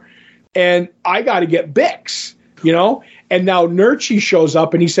there. And I got to get Bix, you know? And now Nurchi shows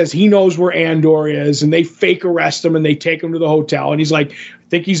up and he says he knows where Andor is. And they fake arrest him and they take him to the hotel. And he's like, I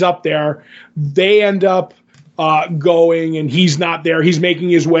think he's up there. They end up going, and he's not there. He's making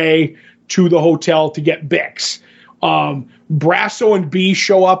his way to the hotel to get Bix. Brasso and B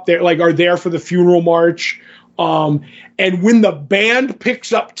show up there, are there for the funeral march. And when the band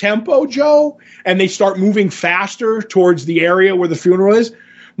picks up tempo, Joe, and they start moving faster towards the area where the funeral is,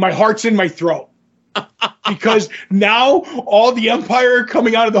 my heart's in my throat. Because now all the Empire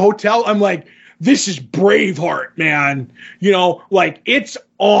coming out of the hotel, I'm like, this is Braveheart, man. You know, it's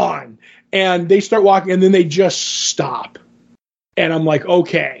on. And they start walking, and then they just stop. And I'm like,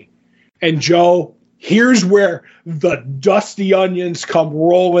 okay. And Joe, here's where the dusty onions come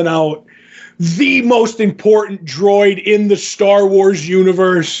rolling out. The most important droid in the Star Wars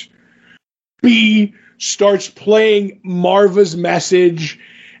universe. B starts playing Marva's message,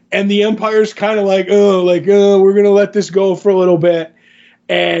 and the Empire's kind of like, we're going to let this go for a little bit.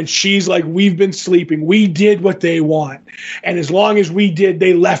 And she's like, we've been sleeping. We did what they want. And as long as we did,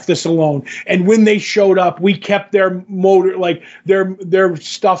 they left us alone. And when they showed up, we kept their motor, their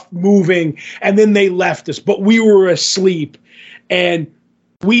stuff moving. And then they left us. But we were asleep. And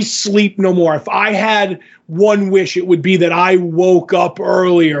we sleep no more. If I had one wish, it would be that I woke up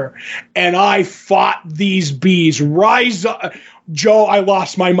earlier and I fought these bees. Rise up. Joe, I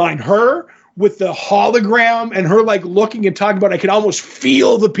lost my mind. Her with the hologram and her looking and talking about, I can almost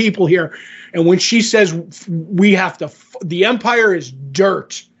feel the people here. And when she says the Empire is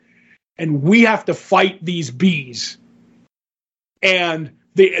dirt and we have to fight these bees. And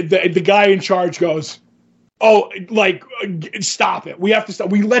the guy in charge goes, stop it. We have to stop.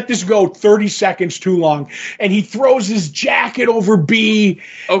 We let this go 30 seconds too long. And he throws his jacket over B.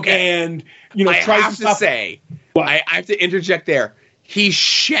 Okay. And, I have to say, I have to interject there. He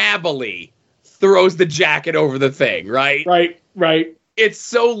shabbily throws the jacket over the thing, right? Right. It's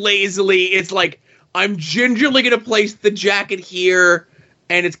so lazily. It's like, I'm gingerly going to place the jacket here,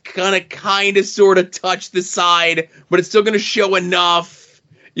 and it's going to kind of sort of touch the side, but it's still going to show enough,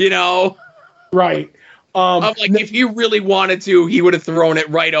 you know? Right. If he really wanted to, he would have thrown it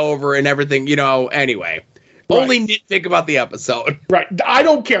right over and everything, you know? Anyway, only nitpick about the episode. Right. I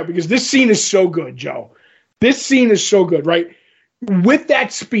don't care because this scene is so good, Joe. This scene is so good, right? With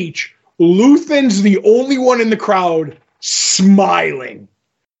that speech, Luthen's the only one in the crowd smiling.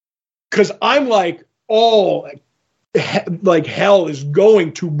 Because I'm like, hell is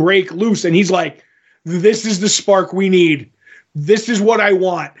going to break loose. And he's like, this is the spark we need. This is what I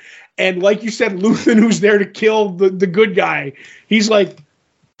want. And like you said, Luthen, who's there to kill the good guy, he's like,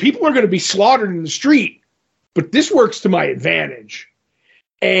 people are going to be slaughtered in the street, but this works to my advantage.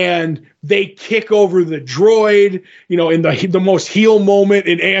 And they kick over the droid, you know, in the most heel moment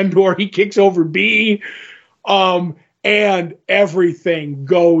in Andor, he kicks over B, and everything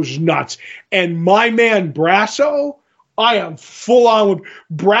goes nuts. And my man Brasso, I am full on with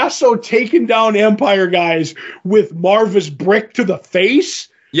Brasso taking down Empire guys with Marva's brick to the face.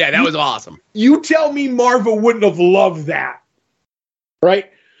 Yeah, that was awesome. You tell me Marva wouldn't have loved that,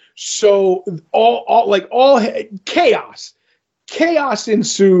 right? So all chaos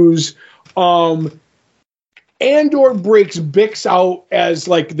ensues. Andor breaks Bix out as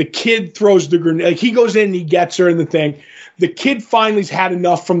like the kid throws the grenade. Like he goes in and he gets her in the thing. The kid finally's had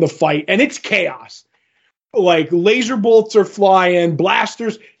enough from the fight, and it's chaos. Like laser bolts are flying,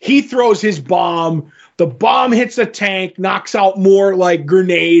 blasters. He throws his bomb. The bomb hits a tank, knocks out more like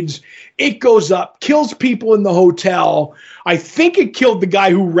grenades. It goes up, kills people in the hotel. I think it killed the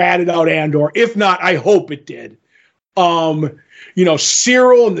guy who ratted out Andor. If not, I hope it did.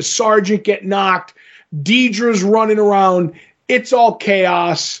 Cyril and the sergeant get knocked. Deidre's running around. It's all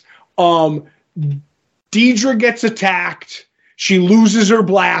chaos. Deidre gets attacked. She loses her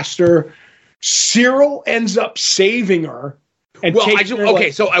blaster. Cyril ends up saving her. And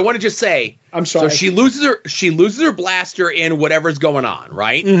so I want to just say, I'm sorry. So she loses her blaster in whatever's going on,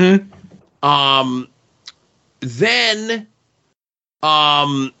 right? Mm-hmm. Then,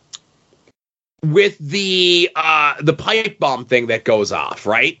 with the pipe bomb thing that goes off,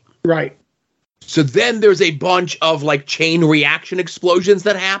 right? Right. So then there's a bunch of like chain reaction explosions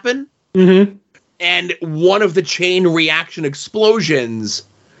that happen. Mm-hmm. And one of the chain reaction explosions,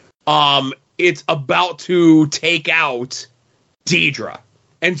 it's about to take out Deidre.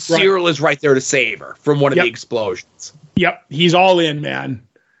 And Cyril is right there to save her from one of the explosions. Yep. He's all in, man.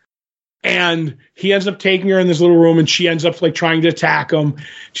 And he ends up taking her in this little room, and she ends up like trying to attack him.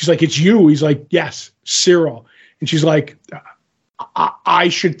 She's like, "It's you." He's like, "Yes, Cyril." And she's like, I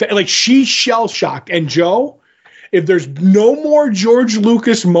should she's shell shocked. And Joe, if there's no more George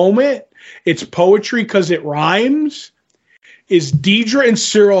Lucas moment, it's poetry because it rhymes. Is Deidre and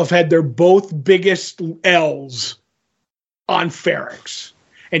Cyril have had their both biggest L's on Ferrix,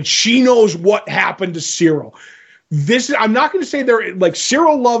 and she knows what happened to Cyril. I'm not going to say they're like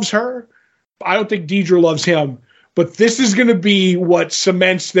Cyril loves her. I don't think Deidre loves him, but this is going to be what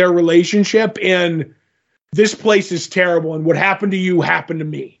cements their relationship. And this place is terrible, and what happened to you happened to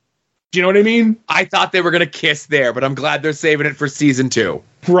me. Do you know what I mean? I thought they were going to kiss there, but I'm glad they're saving it for season 2.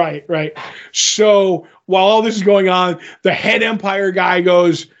 Right. So while all this is going on, the head Empire guy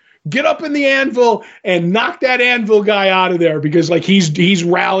goes, "Get up in the anvil and knock that anvil guy out of there," because like he's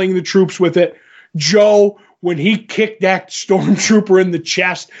rallying the troops with it. Joe, when he kicked that stormtrooper in the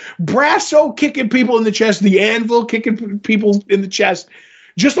chest, Brasso kicking people in the chest, the anvil kicking people in the chest.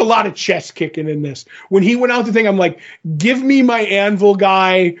 Just a lot of chest kicking in this. When he went out the thing, I'm like, give me my anvil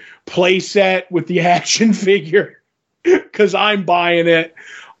guy playset with the action figure because I'm buying it.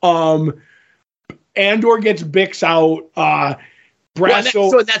 Andor gets Bix out.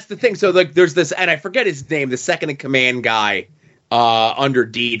 Brasso. So that's the thing. So like, there's this, and I forget his name, the second in command guy under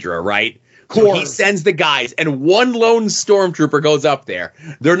Deidre, right? So he sends the guys, and one lone stormtrooper goes up there.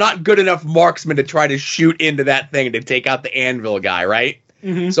 They're not good enough marksmen to try to shoot into that thing to take out the anvil guy, right?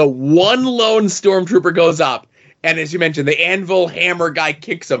 Mm-hmm. So one lone stormtrooper goes up, and as you mentioned, the anvil hammer guy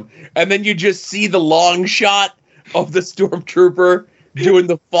kicks him, and then you just see the long shot of the stormtrooper doing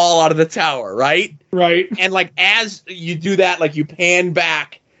the fall out of the tower, right? Right. And like as you do that, like you pan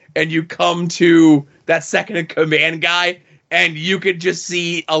back and you come to that second in command guy, and you could just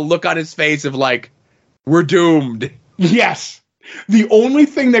see a look on his face of like, we're doomed. Yes. The only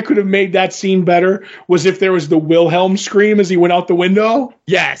thing that could have made that scene better was if there was the Wilhelm scream as he went out the window.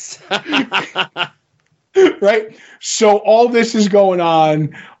 Yes. Right? So all this is going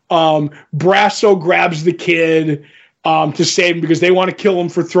on. Brasso grabs the kid to save him because they want to kill him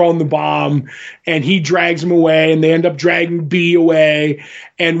for throwing the bomb. And he drags him away, and they end up dragging B away.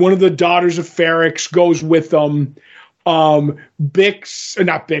 And one of the daughters of Ferrix goes with them. Vel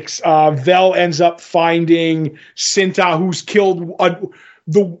ends up finding Cinta, who's killed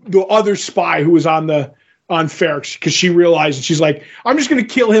the other spy who was on Ferrix, because she realized, she's like, I'm just going to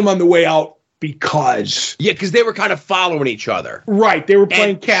kill him on the way out because. Yeah, because they were kind of following each other. Right, they were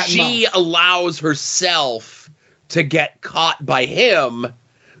playing cat and mouse. She allows herself to get caught by him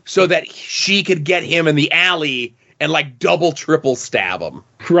so that she could get him in the alley and like double, triple stab him.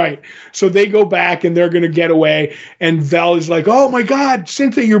 Right. So they go back and they're going to get away. And Vel is like, "Oh my God,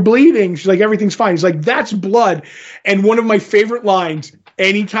 Cynthia, you're bleeding." She's like, "Everything's fine." He's like, "That's blood." And one of my favorite lines,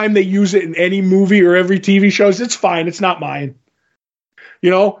 anytime they use it in any movie or every TV show, is, "It's fine. It's not mine." You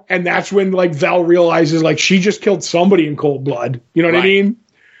know? And that's when like Vel realizes like she just killed somebody in cold blood. You know what I mean?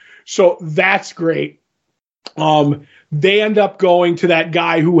 So that's great. They end up going to that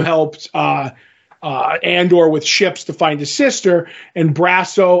guy who helped, Andor with ships to find his sister, and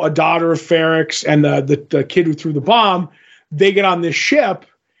Brasso, a daughter of Ferrix, and the kid who threw the bomb. They get on this ship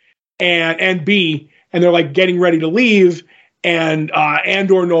and B, and they're like getting ready to leave, and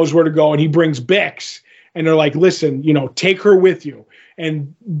Andor knows where to go, and he brings Bix, and they're like, listen, take her with you.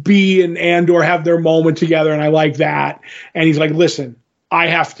 And B and Andor have their moment together, and I like that. And he's like, listen, I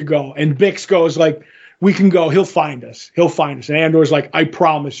have to go. And Bix goes like, we can go. He'll find us. And Andor's like, I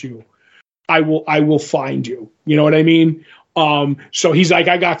promise you, I will find you. You know what I mean? So he's like,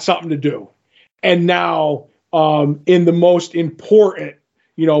 I got something to do. And now, in the most important,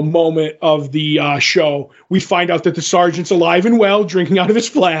 moment of the show, we find out that the sergeant's alive and well, drinking out of his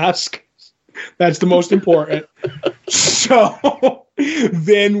flask. That's the most important. So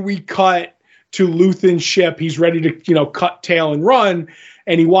then we cut to Luthen's ship. He's ready to, cut tail and run.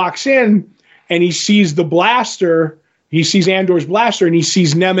 And he walks in and he sees the blaster. He sees Andor's blaster, and he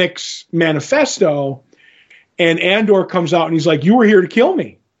sees Nemik's manifesto. And Andor comes out and he's like, you were here to kill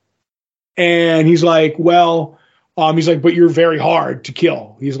me. And he's like, well, but you're very hard to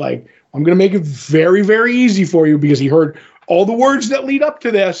kill. He's like, I'm going to make it very, very easy for you, because he heard all the words that lead up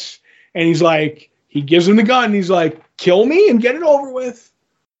to this. And he's like, he gives him the gun. And he's like, kill me and get it over with,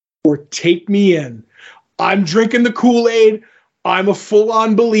 or take me in. I'm drinking the Kool-Aid. I'm a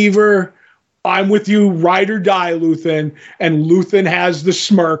full-on believer. I'm with you, ride or die, Luthen. And Luthen has the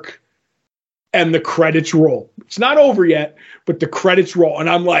smirk, and the credits roll. It's not over yet, but the credits roll. And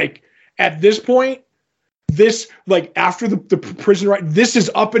I'm like, at this point, after the prison ride, this is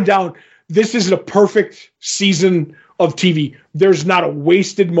up and down. This is a perfect season of TV. There's not a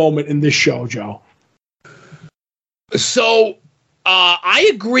wasted moment in this show, Joe. So I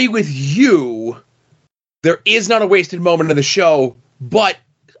agree with you. There is not a wasted moment in the show, but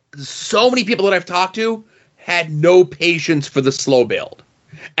so many people that I've talked to had no patience for the slow build.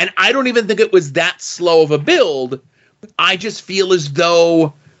 And I don't even think it was that slow of a build. I just feel as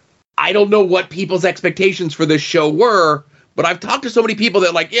though I don't know what people's expectations for this show were, but I've talked to so many people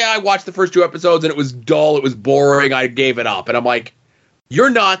that like, yeah, I watched the first 2 episodes and it was dull, it was boring, I gave it up. And I'm like, you're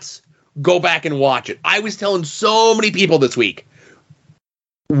nuts. Go back and watch it. I was telling so many people this week,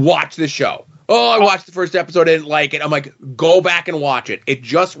 watch this show. Oh, I watched the first episode, I didn't like it. I'm like, go back and watch it. It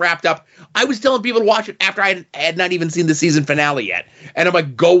just wrapped up. I was telling people to watch it after I had not even seen the season finale yet. And I'm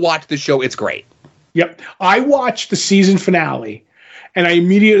like, go watch the show. It's great. Yep. I watched the season finale, and I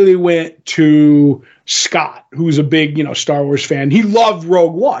immediately went to Scott, who's a big, Star Wars fan. He loved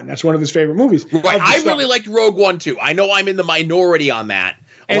Rogue One. That's one of his favorite movies. Right. I really liked Rogue One, too. I know I'm in the minority on that.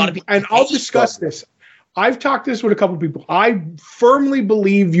 A lot of people and I'll discuss this. I've talked this with a couple of people. I firmly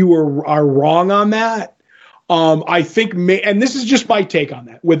believe you are wrong on that. I think, and this is just my take on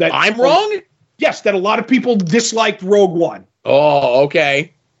that. With that, I'm wrong? Yes, that a lot of people disliked Rogue One. Oh,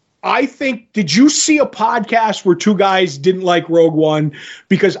 okay. I think, did you see a podcast where 2 guys didn't like Rogue One?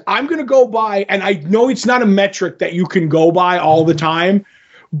 Because I'm going to go by, and I know it's not a metric that you can go by all the time,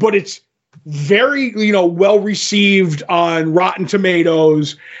 but it's very, well received on Rotten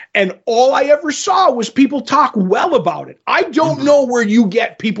Tomatoes. And all I ever saw was people talk well about it. I don't know where you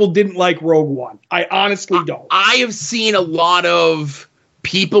get people didn't like Rogue One. I honestly don't. I have seen a lot of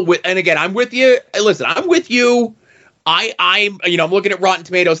people with, and again, I'm with you. Listen, I'm with you. I'm looking at Rotten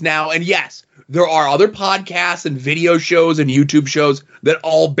Tomatoes now, and yes, there are other podcasts and video shows and YouTube shows that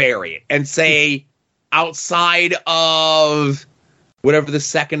all bury it and say outside of whatever the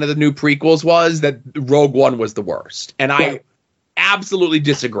second of the new prequels was, that Rogue One was the worst. And I absolutely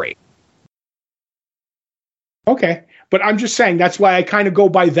disagree. Okay. But I'm just saying, that's why I kind of go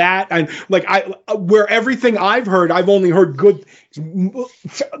by that. And like, where everything I've heard, I've only heard good.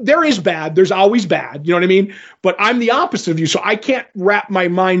 There is bad. There's always bad. You know what I mean? But I'm the opposite of you. So I can't wrap my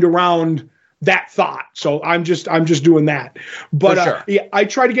mind around that thought. So I'm just doing that. But sure. Yeah, I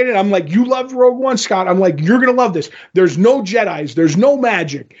try to get it. I'm like, you loved Rogue One, Scott. I'm like, you're going to love this. There's no Jedis. There's no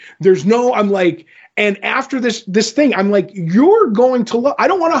magic. I'm like, and after this thing, I'm like, you're going to love, I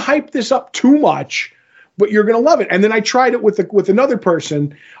don't want to hype this up too much, but you're going to love it. And then I tried it with another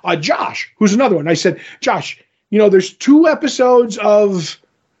person, Josh, who's another one. I said, Josh, there's 2 episodes of,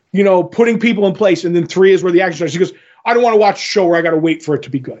 putting people in place. And then 3 is where the action starts. He goes, I don't want to watch a show where I got to wait for it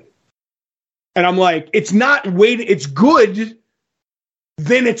to be good. And I'm like, it's not waiting. It's good.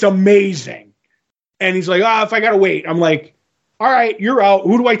 Then it's amazing. And he's like, if I got to wait. I'm like, all right, you're out.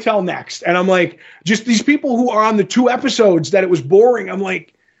 Who do I tell next? And I'm like, just these people who are on the 2 episodes that it was boring. I'm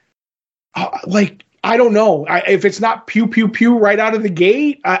like, I don't know. If it's not pew, pew, pew right out of the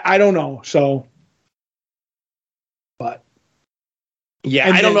gate, I don't know. So, but.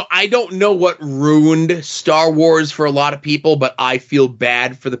 Yeah, I don't know. I don't know what ruined Star Wars for a lot of people, but I feel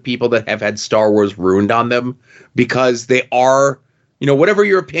bad for the people that have had Star Wars ruined on them, because they are, whatever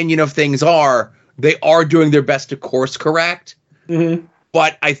your opinion of things are, they are doing their best to course correct. Mm-hmm.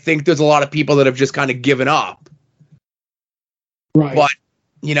 But I think there's a lot of people that have just kind of given up. Right. But,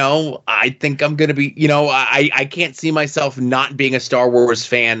 I think I'm going to be, I can't see myself not being a Star Wars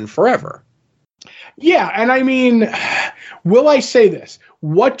fan forever. Yeah, and I mean, will I say this?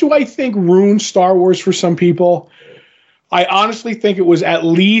 What do I think ruined Star Wars for some people? I honestly think it was at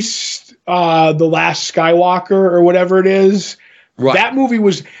least The Last Skywalker or whatever it is. Right. That movie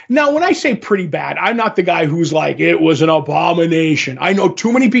was, now when I say pretty bad, I'm not the guy who's like, it was an abomination. I know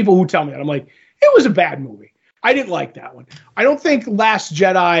too many people who tell me that. I'm like, it was a bad movie. I didn't like that one. I don't think Last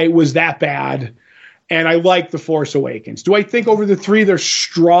Jedi was that bad, and I like The Force Awakens. Do I think over the three they're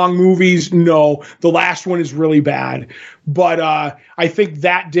strong movies? No. The last one is really bad. But I think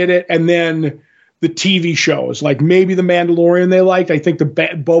that did it, and then the TV shows, like maybe The Mandalorian they liked. I think the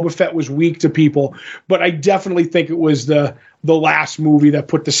Boba Fett was weak to people, but I definitely think it was the last movie that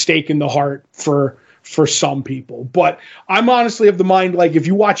put the stake in the heart for some people. But I'm honestly of the mind, like, if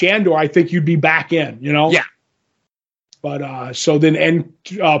you watch Andor, I think you'd be back in, Yeah. But so then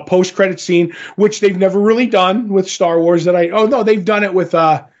post-credit scene, which they've never really done with Star Wars they've done it with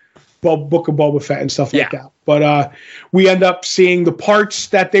Book of Boba Fett and stuff like that. But we end up seeing the parts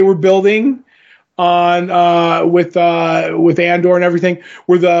that they were building on with Andor and everything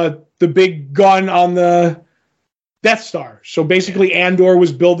were the big gun on the Death Star. So basically Andor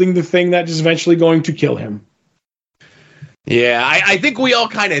was building the thing that is eventually going to kill him. Yeah, I think we all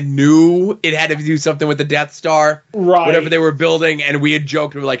kind of knew it had to do something with the Death Star, right? Whatever they were building, and we had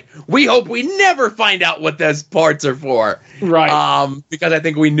joked, we were like, we hope we never find out what those parts are for, right? Because I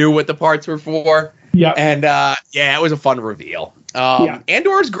think we knew what the parts were for. Yeah, and it was a fun reveal.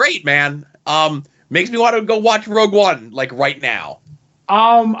 Andor's great, man. Makes me want to go watch Rogue One like right now.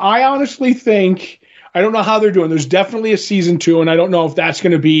 I honestly think, I don't know how they're doing. There's definitely a season 2, and I don't know if that's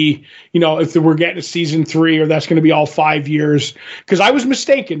going to be, if we're getting a season 3 or that's going to be all 5 years. Because I was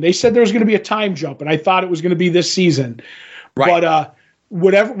mistaken. They said there was going to be a time jump, and I thought it was going to be this season. Right. But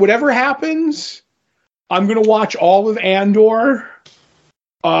whatever happens, I'm going to watch all of Andor.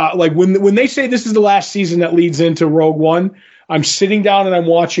 Like when they say this is the last season that leads into Rogue One, I'm sitting down and I'm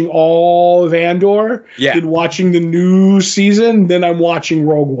watching all of Andor, then watching the new season, then I'm watching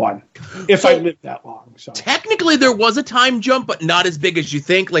Rogue One, if I live that long. So technically there was a time jump, but not as big as you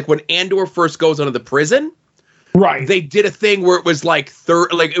think. Like when Andor first goes into the prison, right? They did a thing where it was like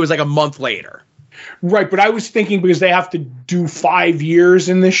it was like a month later. Right, but I was thinking because they have to do 5 years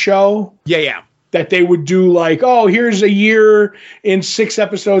in this show. Yeah. That they would do like, oh, here's a year in 6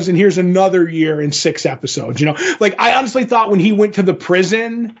 episodes and here's another year in 6 episodes. Like I honestly thought when he went to the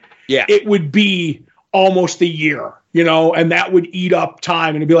prison, it would be almost a year, and that would eat up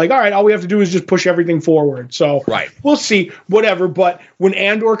time and it'd be like, all right, all we have to do is just push everything forward. So we'll see, whatever. But when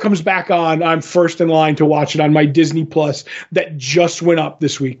Andor comes back on, I'm first in line to watch it on my Disney Plus that just went up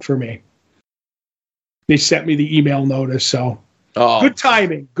this week for me. They sent me the email notice, so. Oh. Good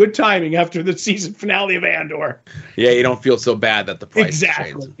timing after the season finale of Andor. Yeah, you don't feel so bad that the price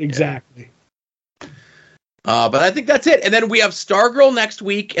Exactly. But I think that's it. And then we have Stargirl next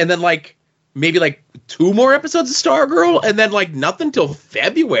week, and then maybe 2 more episodes of Stargirl, and then nothing till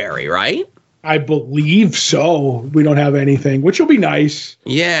February, right? I believe so. We don't have anything, which will be nice.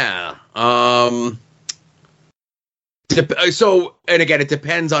 Yeah. So, and again, it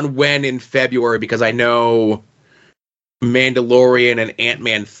depends on when in February, because I know Mandalorian and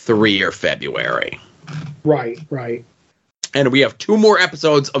Ant-Man 3 are February. Right. And we have 2 more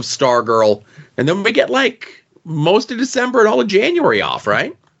episodes of Stargirl, and then we get most of December and all of January off,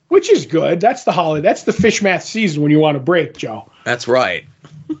 right? Which is good. That's the holiday. That's the fish math season when you want to break, Joe. That's right.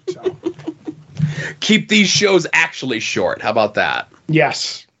 So. Keep these shows actually short. How about that?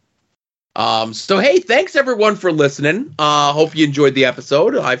 Yes. So, hey, thanks everyone for listening. Hope you enjoyed the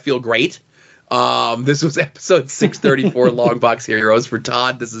episode. I feel great. This was episode 634 Long Box Heroes. For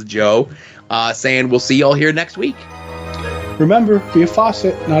Todd, this is Joe, saying we'll see y'all here next week. Remember, be a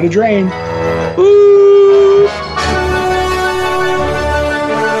faucet, not a drain. Woo!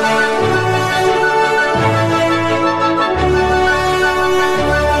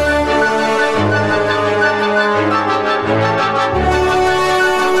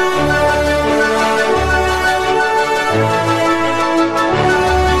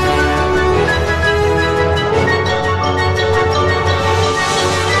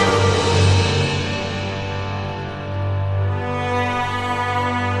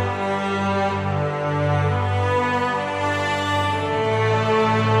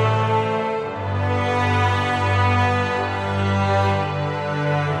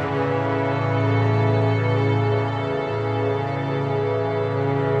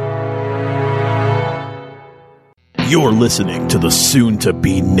 You're listening to the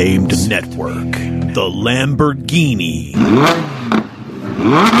soon-to-be-named network, the Lamborghini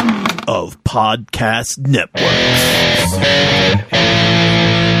of podcast networks.